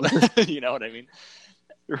 So you know what I mean?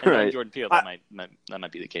 Right. And Jordan Peele, that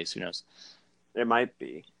might be the case. Who knows? It might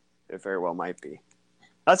be. It very well might be.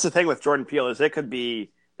 That's the thing with Jordan Peele, is it could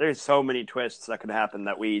be. There's so many twists that could happen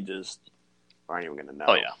that we just aren't even going to know.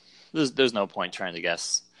 Oh yeah, there's no point trying to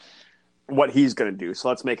guess what he's going to do. So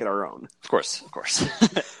let's make it our own. Of course.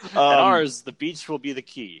 And ours, the beach will be the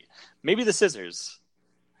key. Maybe the scissors.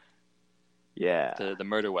 Yeah, the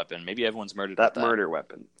murder weapon. Maybe everyone's murdered that with that murder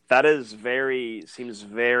weapon. That is seems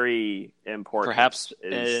very important. Perhaps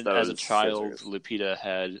as a child, scissors. Lupita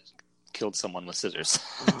had killed someone with scissors.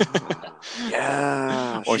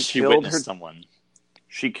 Yeah, or she witnessed someone.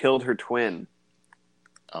 She killed her twin.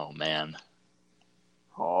 Oh man.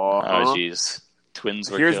 Oh jeez.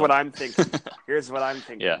 Twins were Here's killed. what I'm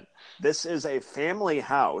thinking. Yeah. This is a family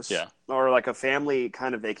house, or like a family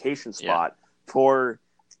kind of vacation spot for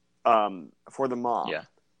the mom. Yeah.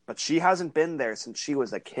 But she hasn't been there since she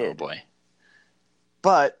was a kid. Oh boy.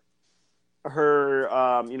 But her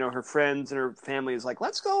her friends and her family is like,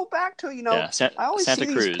 let's go back to, I always Santa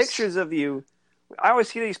see Cruz. these pictures of you. I always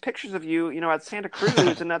see these pictures of you, at Santa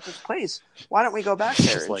Cruz and at this place. Why don't we go back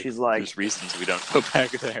there? And she's like, there's reasons we don't go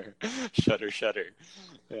back there. Shudder.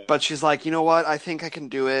 Yeah. But she's like, you know what? I think I can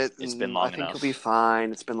do it. It's been long enough. I think enough. it'll be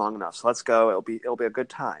fine. It's been long enough. So let's go. It'll be a good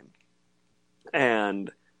time.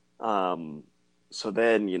 And so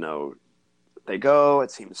then, they go.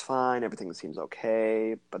 It seems fine. Everything seems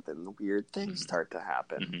okay. But then the weird things start to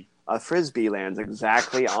happen. Mm-hmm. A frisbee lands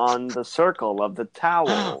exactly on the circle of the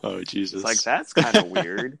towel. Oh, Jesus. It's like, that's kind of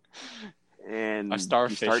weird. And a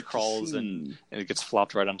starfish crawls and it gets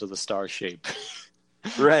flopped right onto the star shape.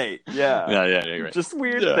 Right, yeah. Yeah, right. Just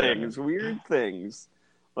weird things.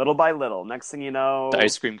 Little by little. Next thing you know... The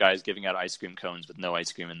ice cream guy is giving out ice cream cones with no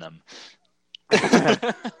ice cream in them.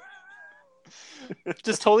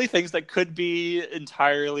 Just totally things that could be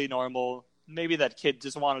entirely normal. Maybe that kid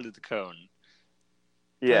just wanted the cone.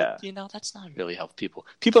 Yeah. But, that's not really how people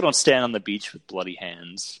don't stand on the beach with bloody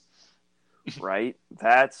hands. Right?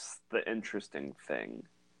 That's the interesting thing.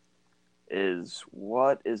 Is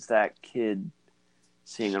what is that kid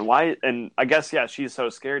seeing, and why? And I guess she's so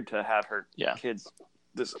scared to have her kids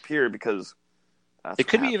disappear because it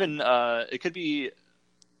could be even it could be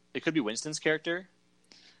Winston's character.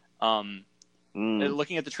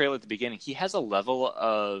 Looking at the trailer at the beginning, he has a level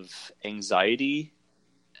of anxiety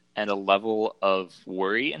and a level of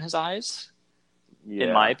worry in his eyes. Yeah.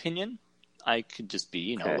 In my opinion, I could just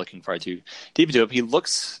be looking far too deep into it. He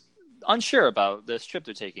looks unsure about this trip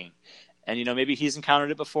they're taking. And, maybe he's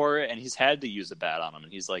encountered it before and he's had to use a bat on him.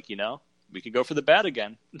 And he's like, we could go for the bad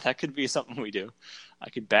again. That could be something we do. I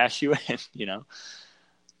could bash you in, you know.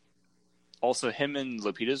 Also, him and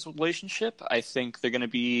Lupita's relationship, I think they're gonna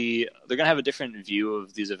have a different view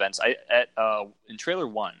of these events. In trailer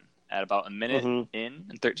 1, at about a minute in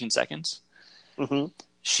and 13 seconds,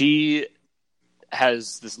 she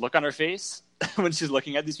has this look on her face when she's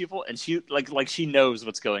looking at these people, and she like she knows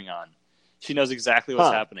what's going on. She knows exactly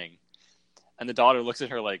what's happening, and the daughter looks at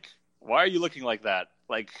her like, "Why are you looking like that?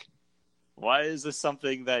 Like, why is this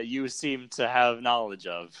something that you seem to have knowledge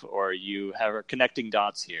of, or you have connecting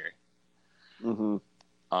dots here?" And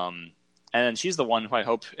then she's the one who I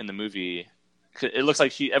hope in the movie. It looks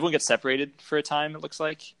like everyone gets separated for a time. It looks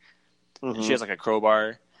like, and she has like a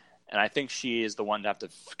crowbar, and I think she is the one to have to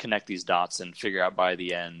connect these dots and figure out by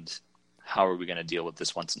the end how are we going to deal with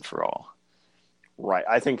this once and for all. Right.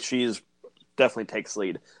 I think she's definitely takes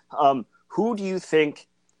lead. Who do you think,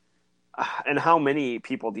 and how many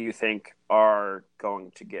people do you think are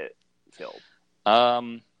going to get killed?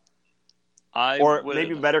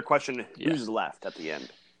 Maybe a better question, who's left at the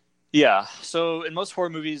end? Yeah, so in most horror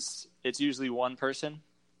movies, it's usually one person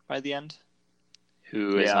by the end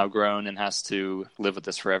who is now grown and has to live with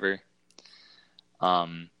this forever.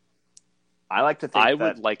 I like to think I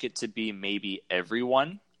would like it to be maybe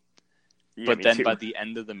everyone, but then by the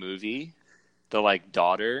end of the movie, the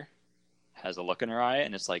daughter has a look in her eye,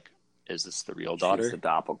 and it's like, is this the real daughter? She's the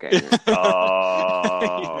doppelganger.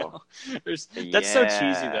 Oh, that's so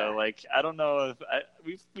cheesy though. Like, I don't know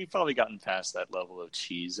if we've probably gotten past that level of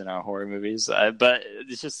cheese in our horror movies, but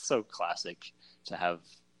it's just so classic to have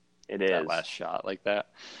that last shot like that.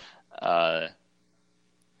 I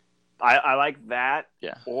like that.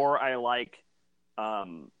 Yeah. Or I like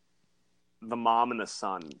the mom and the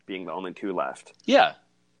son being the only two left. Yeah,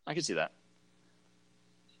 I can see that.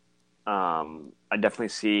 I definitely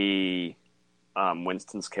see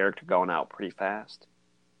Winston's character going out pretty fast.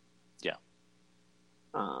 Yeah.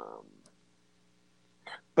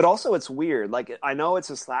 But also it's weird. Like, I know it's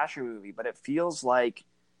a slasher movie, but it feels like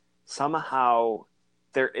somehow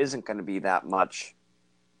there isn't going to be that much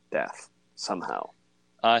death somehow.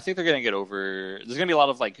 I think they're going to get over... There's going to be a lot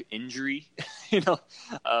of, injury,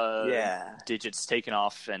 digits taken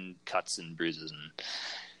off and cuts and bruises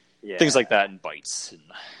and things like that, and bites and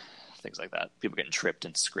things like that. People getting tripped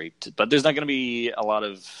and scraped. But there's not going to be a lot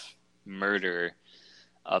of murder,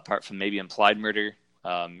 apart from maybe implied murder.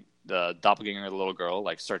 The doppelganger, the little girl,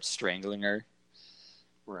 starts strangling her.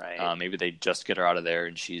 Right. Maybe they just get her out of there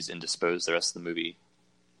and she's indisposed the rest of the movie.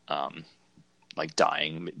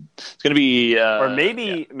 Dying. It's going to be... or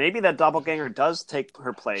maybe that doppelganger does take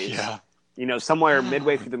her place. Yeah. Somewhere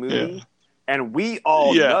midway through the movie. Yeah. And we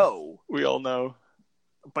all know. We all know.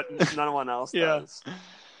 But no one else does.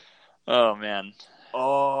 Oh, man.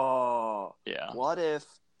 Oh. Yeah. What if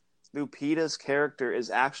Lupita's character is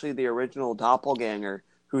actually the original doppelganger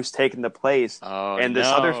who's taken the place, and this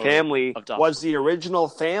other family was the original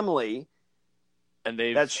family, and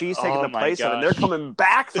that she's taken the place of, and they're coming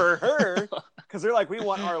back for her because they're like, we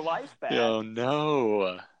want our life back. Oh,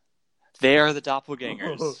 no. They are the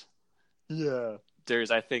doppelgangers. Yeah.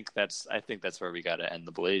 I think that's where we got to end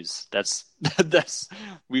the blaze. I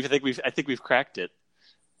think we've cracked it.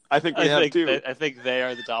 I think we have too. I think they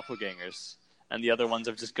are the doppelgangers, and the other ones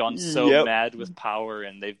have just gone so mad with power,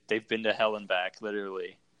 and they've been to hell and back,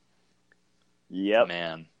 literally. Yep,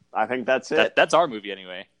 man. I think that's it. That's our movie,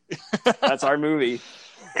 anyway. That's our movie.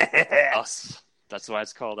 Us. That's why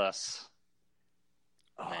it's called Us.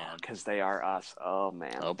 Oh, man, because they are us. Oh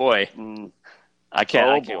man. Oh boy. I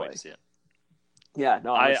can't wait to see it. Yeah,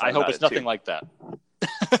 no, I hope it's nothing like that.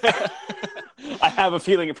 I have a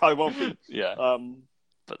feeling it probably won't be. Yeah.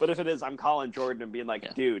 But if it is, I'm calling Jordan and being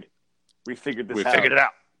like, dude, we figured this out. We figured it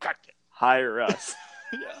out. Cracked it. Hire us.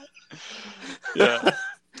 Yeah.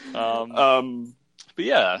 But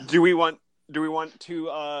yeah. Do we want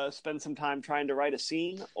to spend some time trying to write a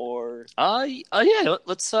scene, or? Yeah.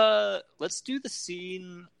 Let's do the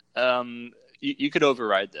scene. You could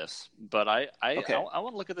override this, but I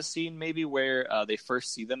want to look at the scene maybe where they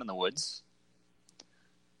first see them in the woods.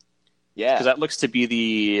 Yeah, because that looks to be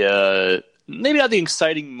the maybe not the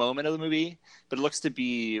exciting moment of the movie, but it looks to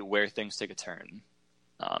be where things take a turn.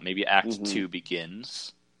 Maybe Act 2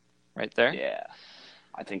 begins right there. Yeah,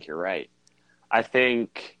 I think you're right. I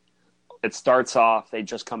think it starts off, they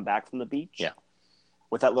just come back from the beach. Yeah.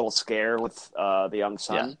 With that little scare with the young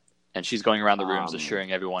son. Yeah. And she's going around the rooms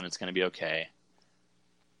assuring everyone it's going to be okay.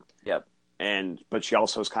 Yep. But she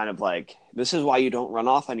also is kind of like, this is why you don't run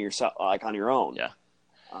off on yourself, on your own. Yeah.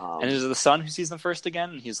 And is it the son who sees them first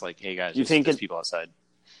again? And he's like, hey guys, there's people outside.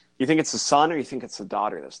 You think it's the son, or you think it's the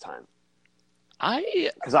daughter this time?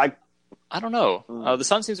 I I don't know. Mm. The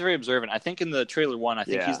son seems very observant. I think in the trailer 1, I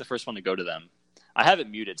think Yeah. he's the first one to go to them. I have it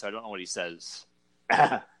muted, so I don't know what he says.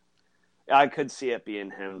 I could see it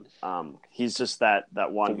being him. He's just that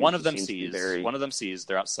one. But who one of just them seems to be sees. very... One of them sees.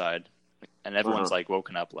 They're outside, and everyone's like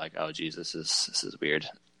woken up, like, "Oh, geez, this is weird."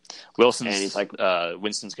 Wilson's And he's like,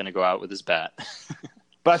 Winston's going to go out with his bat.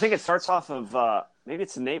 but I think it starts off of maybe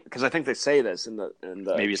it's the neighbor, because I think they say this in the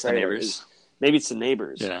Maybe it's the trailer, neighbors. is maybe it's the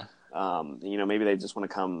neighbors. Yeah, Maybe they just want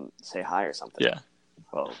to come say hi or something. yeah.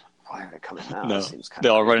 Well, why are they coming now? No, That seems kind they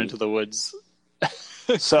of all run creepy. into the woods.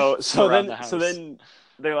 So around the house. then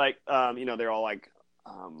they're like, they're all like,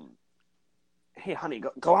 hey, honey,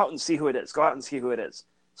 go out and see who it is. Go out and see who it is.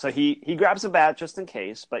 So he grabs a bat just in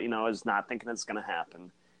case, but is not thinking it's going to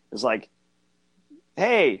happen. Is like,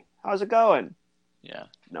 hey, how's it going? Yeah.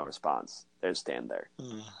 No response. They stand there.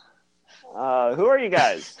 Who are you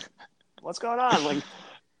guys? What's going on? Like,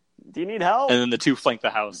 do you need help? And then the two flank the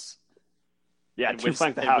house. Yeah, And two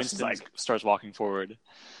flank the and house. Winston Is like, starts walking forward.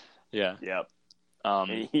 Yeah. yep. Um.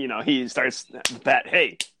 And, he starts bet.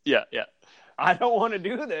 Hey, Yeah. I don't want to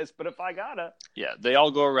do this, but if I gotta, Yeah. They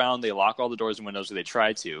all go around. They lock all the doors and windows, or they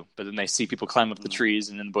try to. But then they see people climb up the trees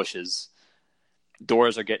and in the bushes.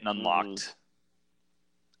 Doors are getting unlocked.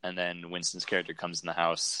 And then Winston's character comes in the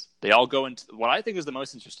house. They all go into what I think is the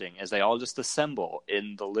most interesting is they all just assemble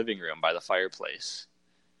in the living room by the fireplace,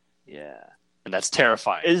 yeah. and that's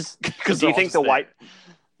terrifying. Do you think the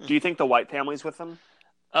White family's with them?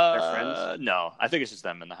 They're friends? No, I think it's just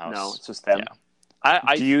them in the house. No, it's just them. Yeah.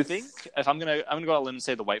 I Do you think if I'm gonna go out on a limb and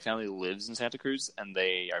say the White family lives in Santa Cruz and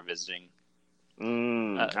they are visiting.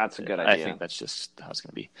 That's a good idea. I think that's just how it's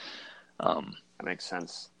gonna be. That makes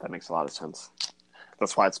sense. That makes a lot of sense.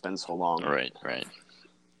 That's why it's been so long. Right.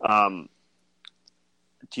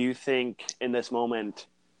 Do you think in this moment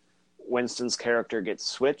Winston's character gets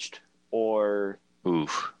switched, or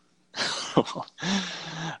Oof.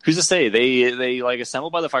 Who's to say? They like assemble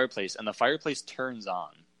by the fireplace, and the fireplace turns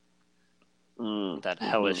on. That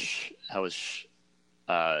hellish,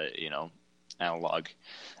 analog,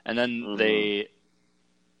 and then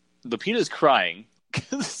Lupita's crying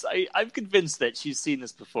because I'm convinced that she's seen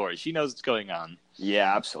this before. She knows what's going on.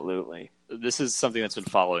 Yeah, absolutely. This is something that's been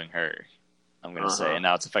following her. I'm going to say, and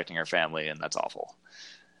now it's affecting her family, and that's awful.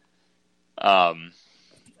 And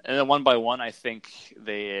then one by one, I think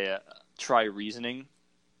they try reasoning.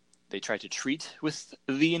 They try to treat with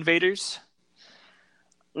the invaders.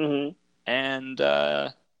 Mm-hmm. And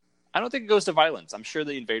I don't think it goes to violence. I'm sure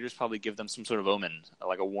the invaders probably give them some sort of omen,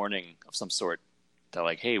 like a warning of some sort. They're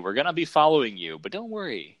like, hey, we're going to be following you, but don't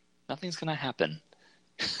worry. Nothing's going to happen.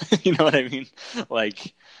 You know what I mean?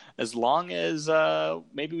 Like, as long as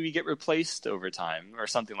maybe we get replaced over time or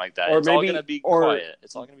something like that. It's all going to be quiet.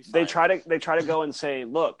 It's all going to be fine. They try to go and say,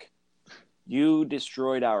 look, you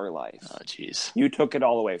destroyed our life. Oh, jeez. You took it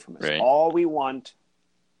all away from us. Right. All we want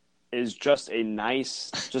is just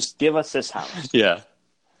just give us this house. Yeah.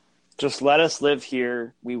 Just let us live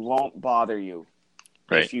here. We won't bother you.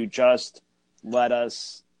 Right. If you just let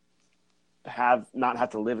us not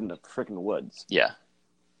have to live in the freaking woods. Yeah.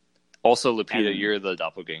 Also, Lupita, you're the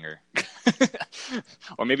doppelganger.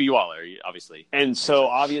 Or maybe you all are, obviously. And so,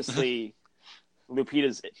 obviously,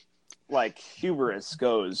 Lupita's, hubris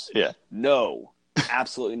goes, Yeah. no,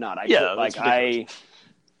 absolutely not.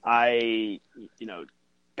 I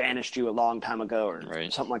banished you a long time ago or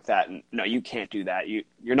something like that. And no, you can't do that.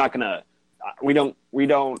 You're not going to, we don't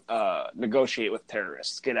negotiate with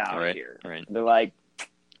terrorists. Get out of here. Right. They're like,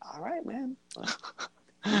 all right, man.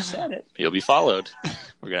 You said it. You'll be followed.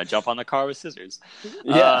 We're going to jump on the car with scissors.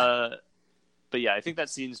 Yeah. But yeah, I think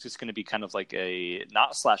that scene's just going to be kind of like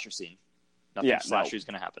not a slasher scene. Nothing slasher is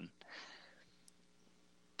going to happen.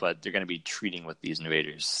 But they're going to be treating with these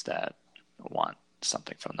invaders that want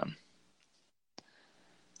something from them.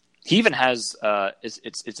 He even has,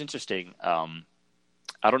 it's interesting.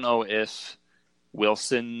 I don't know if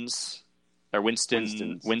Winston's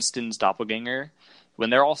doppelganger,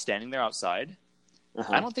 when they're all standing there outside,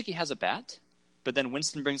 I don't think he has a bat, but then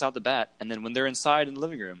Winston brings out the bat, and then when they're inside in the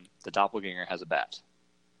living room, the doppelganger has a bat.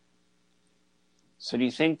 So do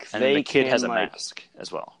you think and the kid has a mask as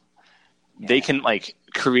well? Yeah. They can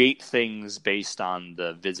create things based on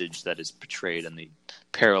the visage that is portrayed in the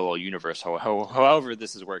parallel universe. However,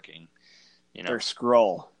 this is working, Their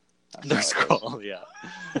scroll. Their scroll, yeah.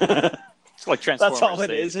 It's like Transformers. That's all it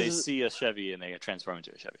is. They see a Chevy and they transform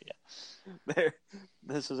into a Chevy. Yeah.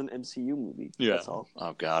 This is an MCU movie. Yeah. That's all.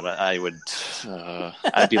 Oh God, I would.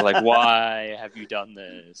 I'd be like, why have you done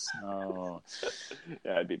this? Oh. Yeah,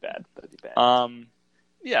 that'd be bad.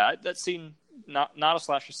 Yeah, that scene, not a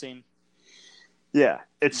slasher scene. Yeah,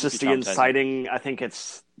 it's just the inciting. I think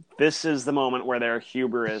it's this is the moment where their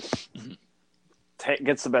hubris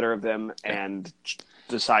gets the better of them and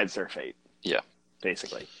decides their fate. Yeah.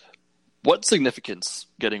 Basically. What significance,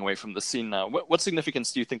 getting away from the scene now, what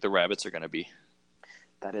significance do you think the rabbits are going to be?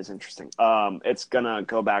 That is interesting. It's going to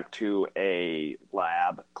go back to a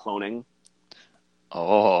lab cloning.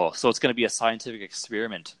 Oh, so it's going to be a scientific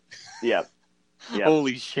experiment. Yep.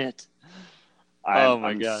 Holy shit.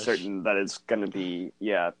 I'm gosh. certain that it's going to be,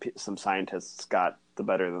 some scientists got the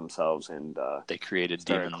better of themselves and they created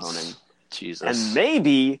started demons. cloning. Jesus. And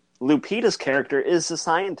maybe Lupita's character is the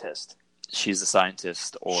scientist. She's a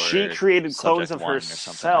scientist, or she created clones Subject of One or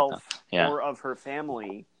something like herself that. or of her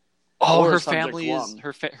family. Oh, or her Subject family is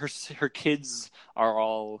One. her kids are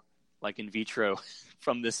all like in vitro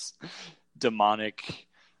from this demonic.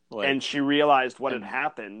 Like, and she realized what had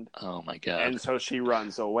happened. Oh my god! And so she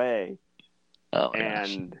runs away. Oh my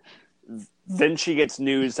and then she gets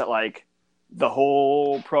news that like the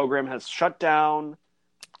whole program has shut down.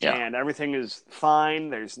 Yeah. And everything is fine.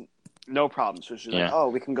 There's no problem. So she's like, "Oh,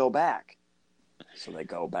 we can go back." So they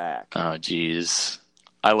go back. Oh, geez.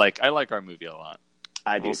 I like our movie a lot.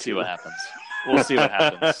 We'll see what happens. We'll see what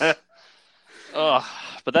happens. Oh,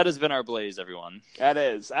 but that has been our Blaze, everyone. That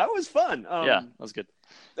was fun. Yeah, that was good.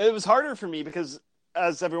 It was harder for me because,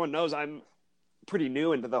 as everyone knows, I'm pretty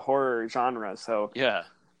new into the horror genre. So yeah,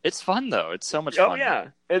 it's fun though. It's so much fun. Oh yeah,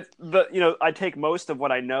 I take most of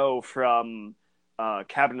what I know from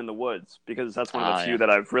Cabin in the Woods because that's one of the few that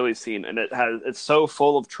I've really seen, and it's so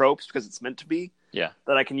full of tropes because it's meant to be. Yeah,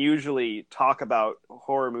 that I can usually talk about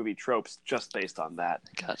horror movie tropes just based on that.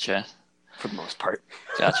 Gotcha. For the most part.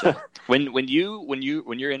 Gotcha. When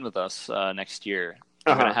you're in with us next year,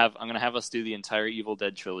 I'm gonna have us do the entire Evil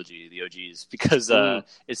Dead trilogy, the OGs, because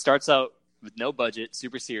it starts out with no budget,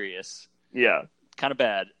 super serious. Yeah. Kind of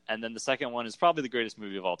bad, and then the second one is probably the greatest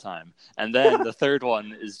movie of all time, and then the third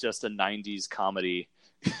one is just a '90s comedy,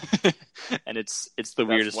 and it's the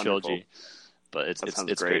weirdest trilogy, but it's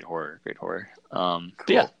great horror. Cool. But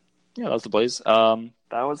yeah, that was the Blaze. That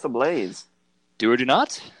was the Blaze. Do or do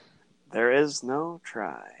not. There is no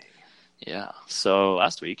try. Yeah. So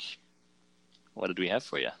last week, what did we have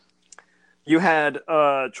for you? You had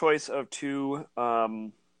a choice of two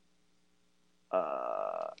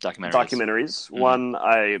documentaries. Mm-hmm. One,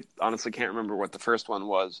 I honestly can't remember what the first one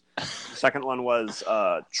was. The second one was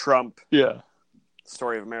Trump. Yeah.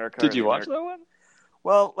 Story of America. Did you watch that one?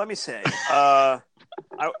 Well, let me say.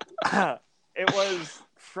 It was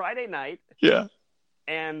Friday night. Yeah.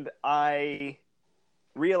 And I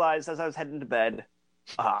realized as I was heading to bed,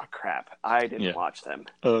 crap, I didn't watch them.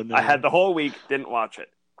 Oh, no. I had the whole week, didn't watch it.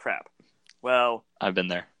 Crap. Well, I've been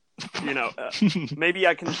there. Maybe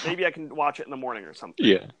I can watch it in the morning or something.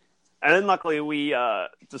 Yeah. And then luckily we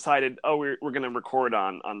decided, we're going to record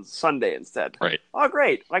on Sunday instead. Right. Oh,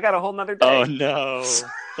 great. I got a whole nother day. Oh, no.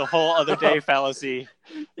 The whole other day fallacy.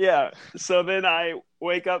 Yeah. So then I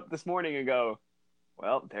wake up this morning and go,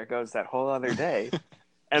 well, there goes that whole other day.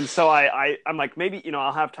 And so I'm like, maybe,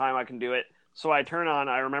 I'll have time. I can do it. So I turn on,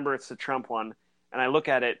 I remember it's the Trump one, and I look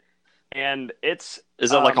at it, and it's...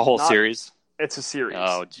 Is it like a whole series? It's a series.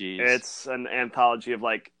 Oh, geez. It's an anthology of,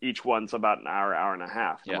 like, each one's about an hour and a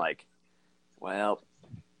half. Yeah. I'm like, well,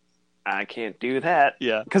 I can't do that.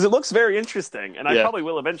 Yeah. Because it looks very interesting, and I Yeah. probably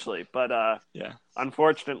will eventually. But yeah.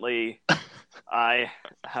 Unfortunately, I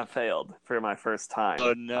have failed for my first time.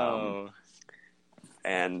 Oh, no.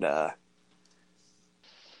 And as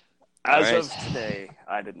right. of today,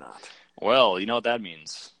 I did not. Well, you know what that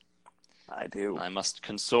means. I do. I must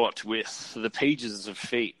consort with the pages of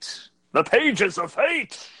fate. The pages of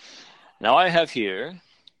fate! Now I have here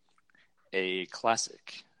a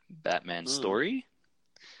classic Batman story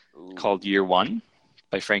called Year One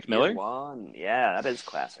by Frank Miller. Year One. Yeah, that is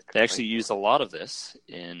classic. They actually used a lot of this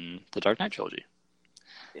in the Dark Knight trilogy.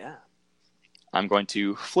 Yeah. I'm going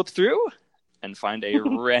to flip through and find a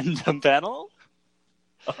random panel,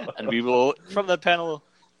 and we will, from that panel,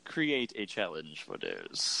 create a challenge for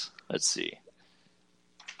those. Let's see.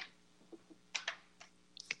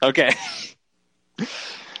 Okay.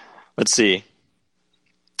 Let's see.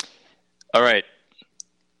 All right.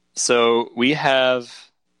 So we have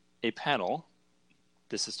a panel.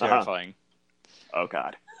 This is terrifying. Oh,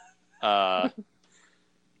 God.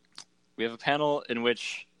 We have a panel in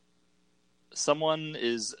which someone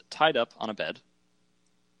is tied up on a bed.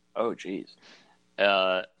 Oh, jeez.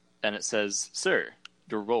 And it says, "Sir,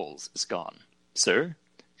 your rolls is gone." "Sir?"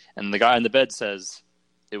 And the guy on the bed says,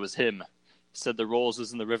 "It was him. Said the rolls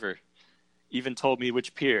was in the river. Even told me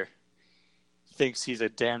which pier. Thinks he's a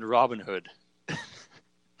damned Robin Hood."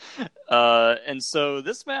 And so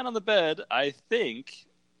this man on the bed, I think,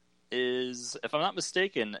 is, if I'm not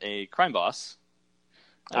mistaken, a crime boss,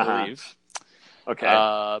 I believe. Okay.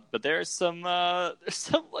 But there's some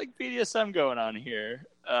like BDSM going on here.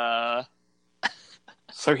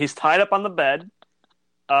 So he's tied up on the bed.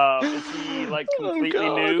 Is he like completely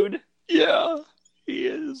nude? Yeah, he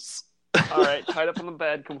is. All right, tied up on the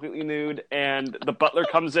bed, completely nude, and the butler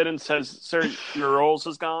comes in and says, "Sir, your rolls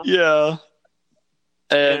is gone." Yeah,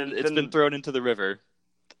 and it's then- been thrown into the river.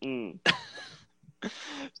 Mm.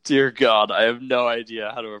 Dear God, I have no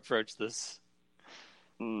idea how to approach this.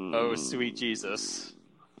 Mm. Oh, sweet Jesus.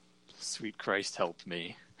 Sweet Christ, help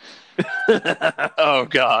me. Oh,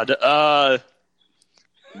 God.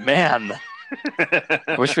 Man.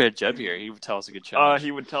 I wish we had Jeb here. He would tell us a good challenge.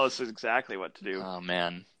 He would tell us exactly what to do. Oh,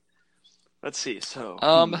 man. Let's see. So,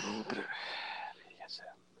 oh,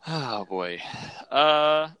 boy.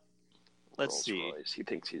 Let's see. Rolls-Royce. He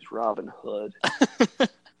thinks he's Robin Hood.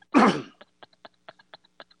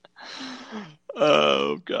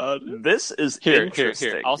 Oh, God. This is Here.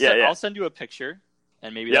 interesting. I'll send you a picture,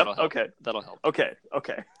 and maybe that'll help. Okay. That'll help. Okay.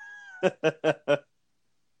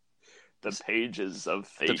 The pages of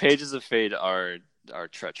fate. The pages of fate are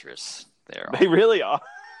treacherous. They really are.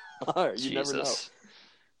 You Jesus. never know.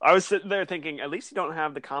 I was sitting there thinking, at least you don't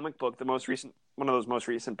have the comic book, one of those most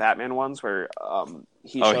recent Batman ones where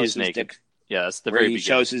he's naked. Dick, Yeah, that's the where very he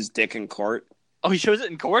beginning. shows his dick in court. Oh, he shows it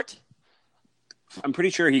in court? I'm pretty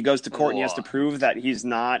sure he goes to court and he has to Whoa. prove that he's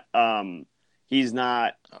not Oh,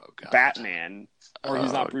 God. Batman or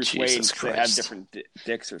he's not Bruce Wayne Jesus because they have Christ. different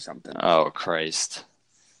dicks or something. Oh, Christ.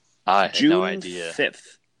 I had June no idea.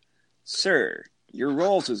 5th. Sir, your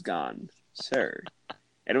rolls is gone, sir.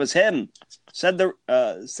 And it was him. Said the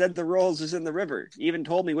rolls is in the river. Even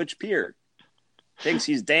told me which pier. Thinks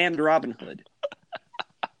he's damned Robin Hood.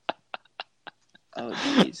 Oh,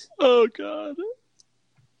 jeez. Oh, God.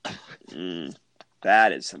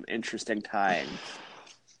 That is some interesting tying.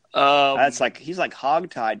 Um, That's like he's like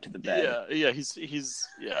hog-tied to the bed. Yeah, he's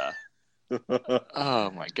yeah.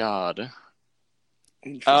 Oh, my God.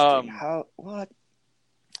 Interesting. How? What?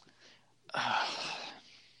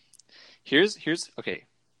 Here's okay.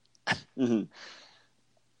 Mm-hmm.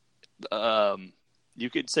 You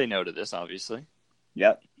could say no to this, obviously.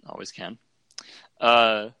 Yep. Always can.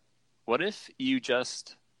 What if you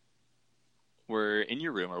just were in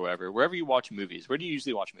your room or wherever you watch movies? Where do you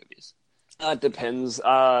usually watch movies? It depends.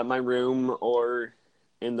 My room or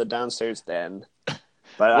in the downstairs den.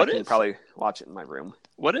 But I can probably watch it in my room.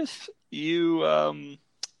 What if you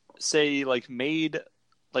say like made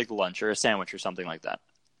like lunch or a sandwich or something like that?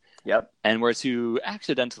 Yep. And were to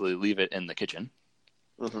accidentally leave it in the kitchen.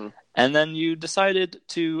 Mm-hmm. And then you decided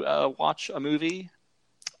to watch a movie,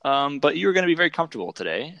 but you were going to be very comfortable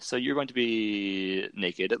today, so you're going to be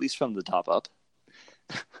naked, at least from the top up.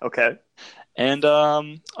 Okay. And,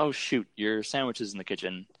 oh shoot, your sandwich is in the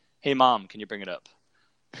kitchen. Hey Mom, can you bring it up?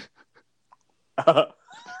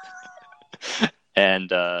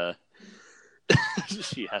 And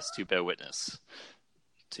she has to bear witness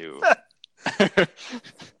to...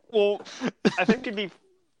 Well, I think it'd be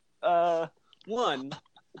one.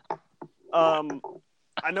 I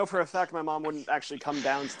know for a fact my mom wouldn't actually come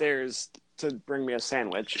downstairs to bring me a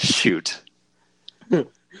sandwich. Shoot.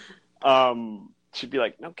 She'd be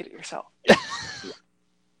like, "No, get it yourself."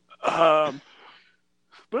 But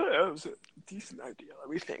it was a decent idea. Let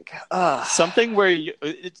me think. Something where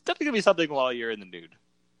it's definitely gonna be something while you're in the nude.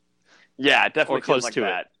 Yeah, it definitely Or close feels like to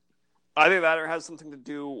that. Either that or has something to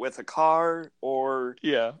do with a car or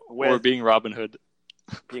Yeah, with or being Robin Hood.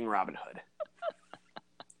 being Robin Hood.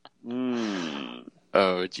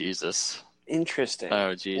 Oh Jesus! Interesting.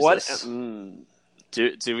 Oh Jesus! What?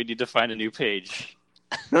 Do we need to find a new page?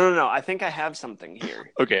 No. I think I have something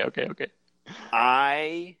here. Okay.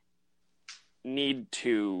 I need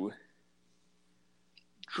to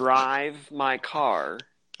drive my car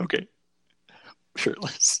Okay.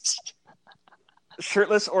 Shirtless.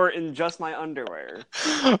 shirtless or in just my underwear.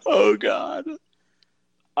 Oh God!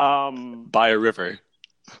 By a river.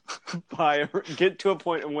 Get to a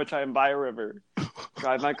point in which I am by a river,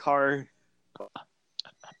 drive my car,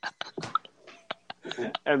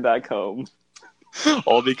 and back home.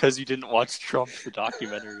 All because you didn't watch Trump the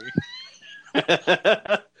documentary.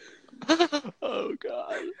 Oh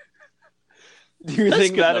God! Do you That's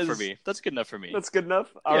think good that enough is for me? That's good enough for me. That's good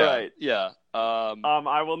enough. All right. Yeah.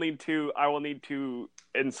 I will need to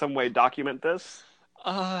in some way document this.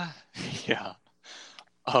 Yeah.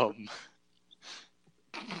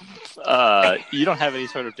 You don't have any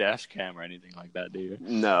sort of dash cam or anything like that, do you?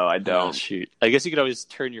 No, I Oh, don't. shoot. I guess you could always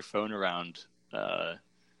turn your phone around.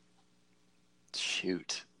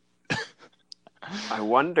 Shoot. I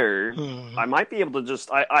wonder. I might be able to just.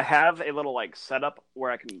 I have a little like setup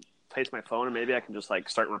where I can place my phone, and maybe I can just like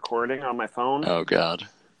start recording on my phone Oh God.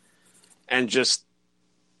 and just.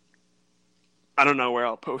 I don't know where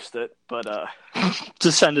I'll post it, but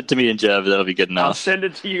Just send it to me and Jeb. That'll be good I'll enough. send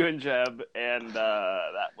it to you and Jeb, and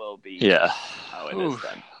that will be Yeah. how it is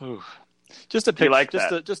then. Ooh. Just a picture, like just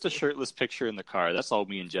that? just a shirtless picture in the car. That's all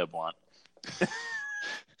me and Jeb want.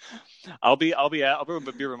 I'll be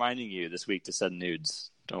reminding you this week to send nudes.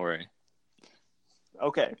 Don't worry.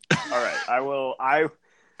 Okay, all right. I will. I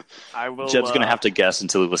will. Jeb's gonna have to guess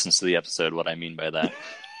until he listens to the episode what I mean by that.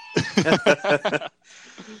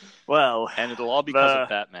 Well, And it'll all because of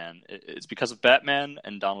Batman. It's because of Batman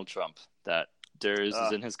and Donald Trump that Durs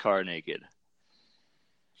is in his car naked.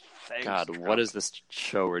 thanks, God, Trump. what is this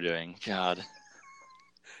show we're doing? God.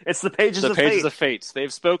 It's the pages The of pages fate. of fate.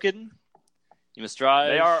 They've spoken. You must drive.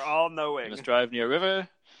 They are all You knowing. must drive near a river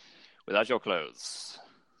without your clothes.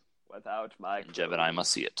 Without my And Jeb and I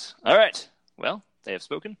must see it. All right. Well, they have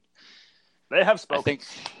spoken. They have spoken. I think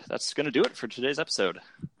that's going to do it for today's episode.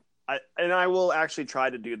 I will actually try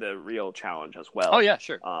to do the real challenge as well. Oh yeah,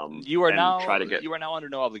 sure. You are and now try to get. you are now under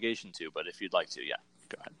no obligation to, but if you'd like to, yeah,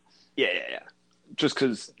 go ahead. Yeah. Just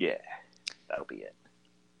because, that'll be it.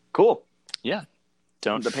 Cool. Yeah.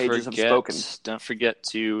 Don't The pages forget, have spoken. Don't forget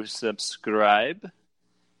to subscribe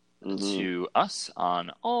Mhm. to us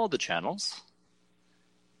on all the channels.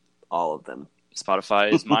 All of them.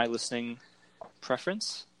 Spotify is my listening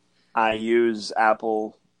preference. I use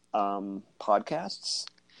Apple Podcasts.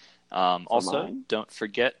 Also, mine. don't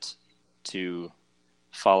forget to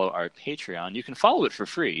follow our Patreon. You can follow it for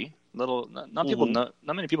free. Not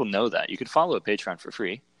many people know that. You could follow a Patreon for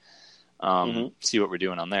free. See what we're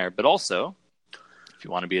doing on there. But also, if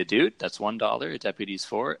you want to be a dude, that's $1, a deputy's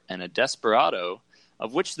 $4, and a desperado,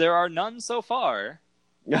 of which there are none so far.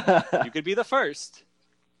 You could be the first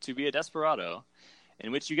to be a desperado,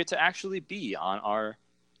 in which you get to actually be on our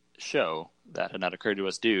show that had not occurred to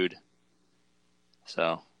us, dude.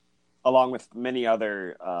 So, Along with many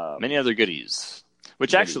other goodies.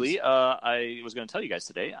 Which actually, I was going to tell you guys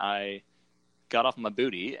today. I got off my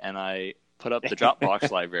booty and I put up the Dropbox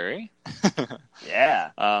library. Yeah.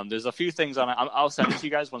 There's a few things on it. I'll send it to you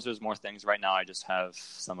guys once there's more things. Right now, I just have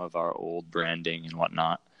some of our old branding and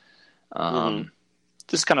whatnot.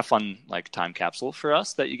 Just kind of fun, like time capsule for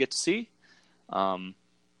us that you get to see. And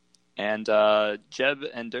Jeb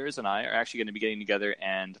and Durs and I are actually going to be getting together,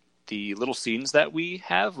 and the little scenes that we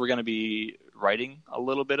have, we're going to be writing a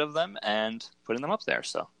little bit of them and putting them up there.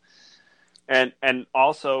 So, and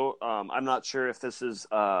also, I'm not sure if this is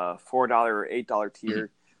 $4 or $8 tier,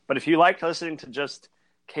 but if you like listening to just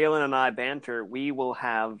Kalen and I banter, we will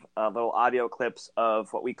have little audio clips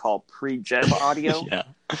of what we call pre-Jeb audio. yeah.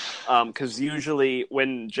 Because usually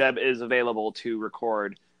when Jeb is available to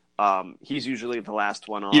record, he's usually the last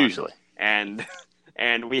one on. Usually. And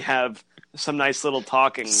we have some nice little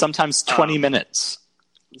talking. Sometimes 20 minutes.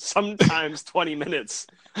 Sometimes 20 minutes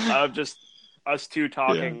of just us two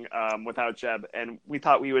talking without Jeb. And we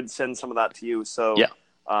thought we would send some of that to you. So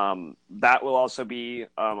that will also be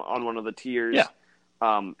on one of the tiers. Yeah.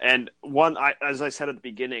 And as I said at the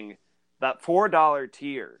beginning, that $4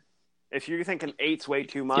 tier, if you're thinking 8's way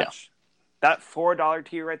too much, that $4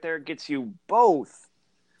 tier right there gets you both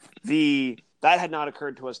the That Had Not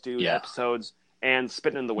Occurred to Us Dude episodes and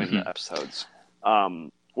Spitting in the Wind episodes,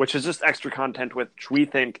 which is just extra content, which we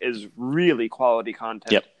think is really quality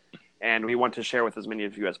content. Yep. And we want to share with as many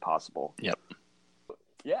of you as possible. Yep.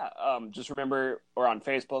 Yeah. Just remember, we're on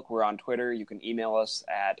Facebook, we're on Twitter. You can email us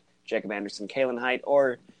at Jacob Anderson Kalen Height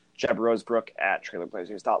or Jeb Rosebrook at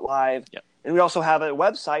trailerblazers.live. Yep. And we also have a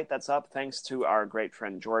website that's up thanks to our great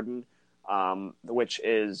friend Jordan, which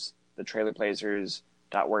is the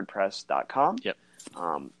trailerblazers.wordpress.com. Yep.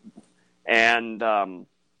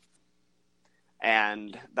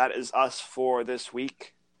 And that is us for this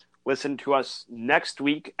week. Listen to us next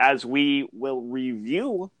week as we will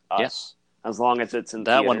review us, as long as it's in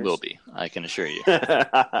that theaters. one will be, I can assure you.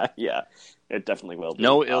 Yeah, it definitely will be.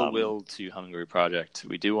 No ill will to Hungry Project.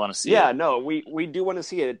 We do want to see it. Yeah, no, we do want to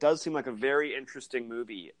see it. It does seem like a very interesting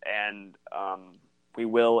movie, and we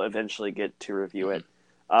will eventually get to review it.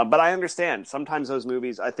 But I understand. Sometimes those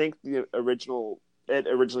movies, I think it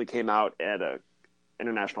originally came out at a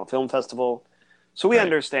international film festival. So we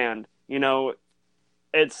understand,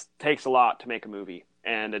 it takes a lot to make a movie,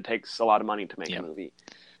 and it takes a lot of money to make a movie.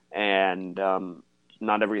 And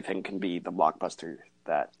not everything can be the blockbuster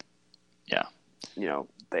that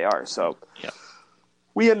they are. So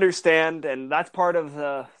we understand, and that's part of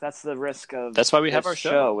the risk of that's why we have this our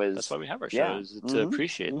show. is That's why we have our yeah. shows to Mhm.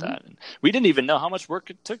 appreciate Mhm. that. And we didn't even know how much work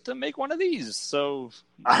it took to make one of these, so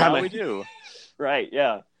now we do. Right,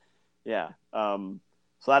 yeah. So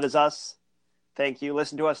that is us. Thank you.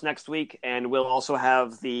 Listen to us next week, and we'll also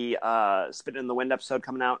have the Spit in the Wind episode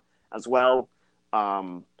coming out as well.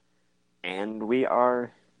 And we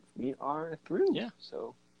are through. Yeah.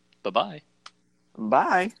 So Bye-bye.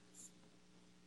 bye.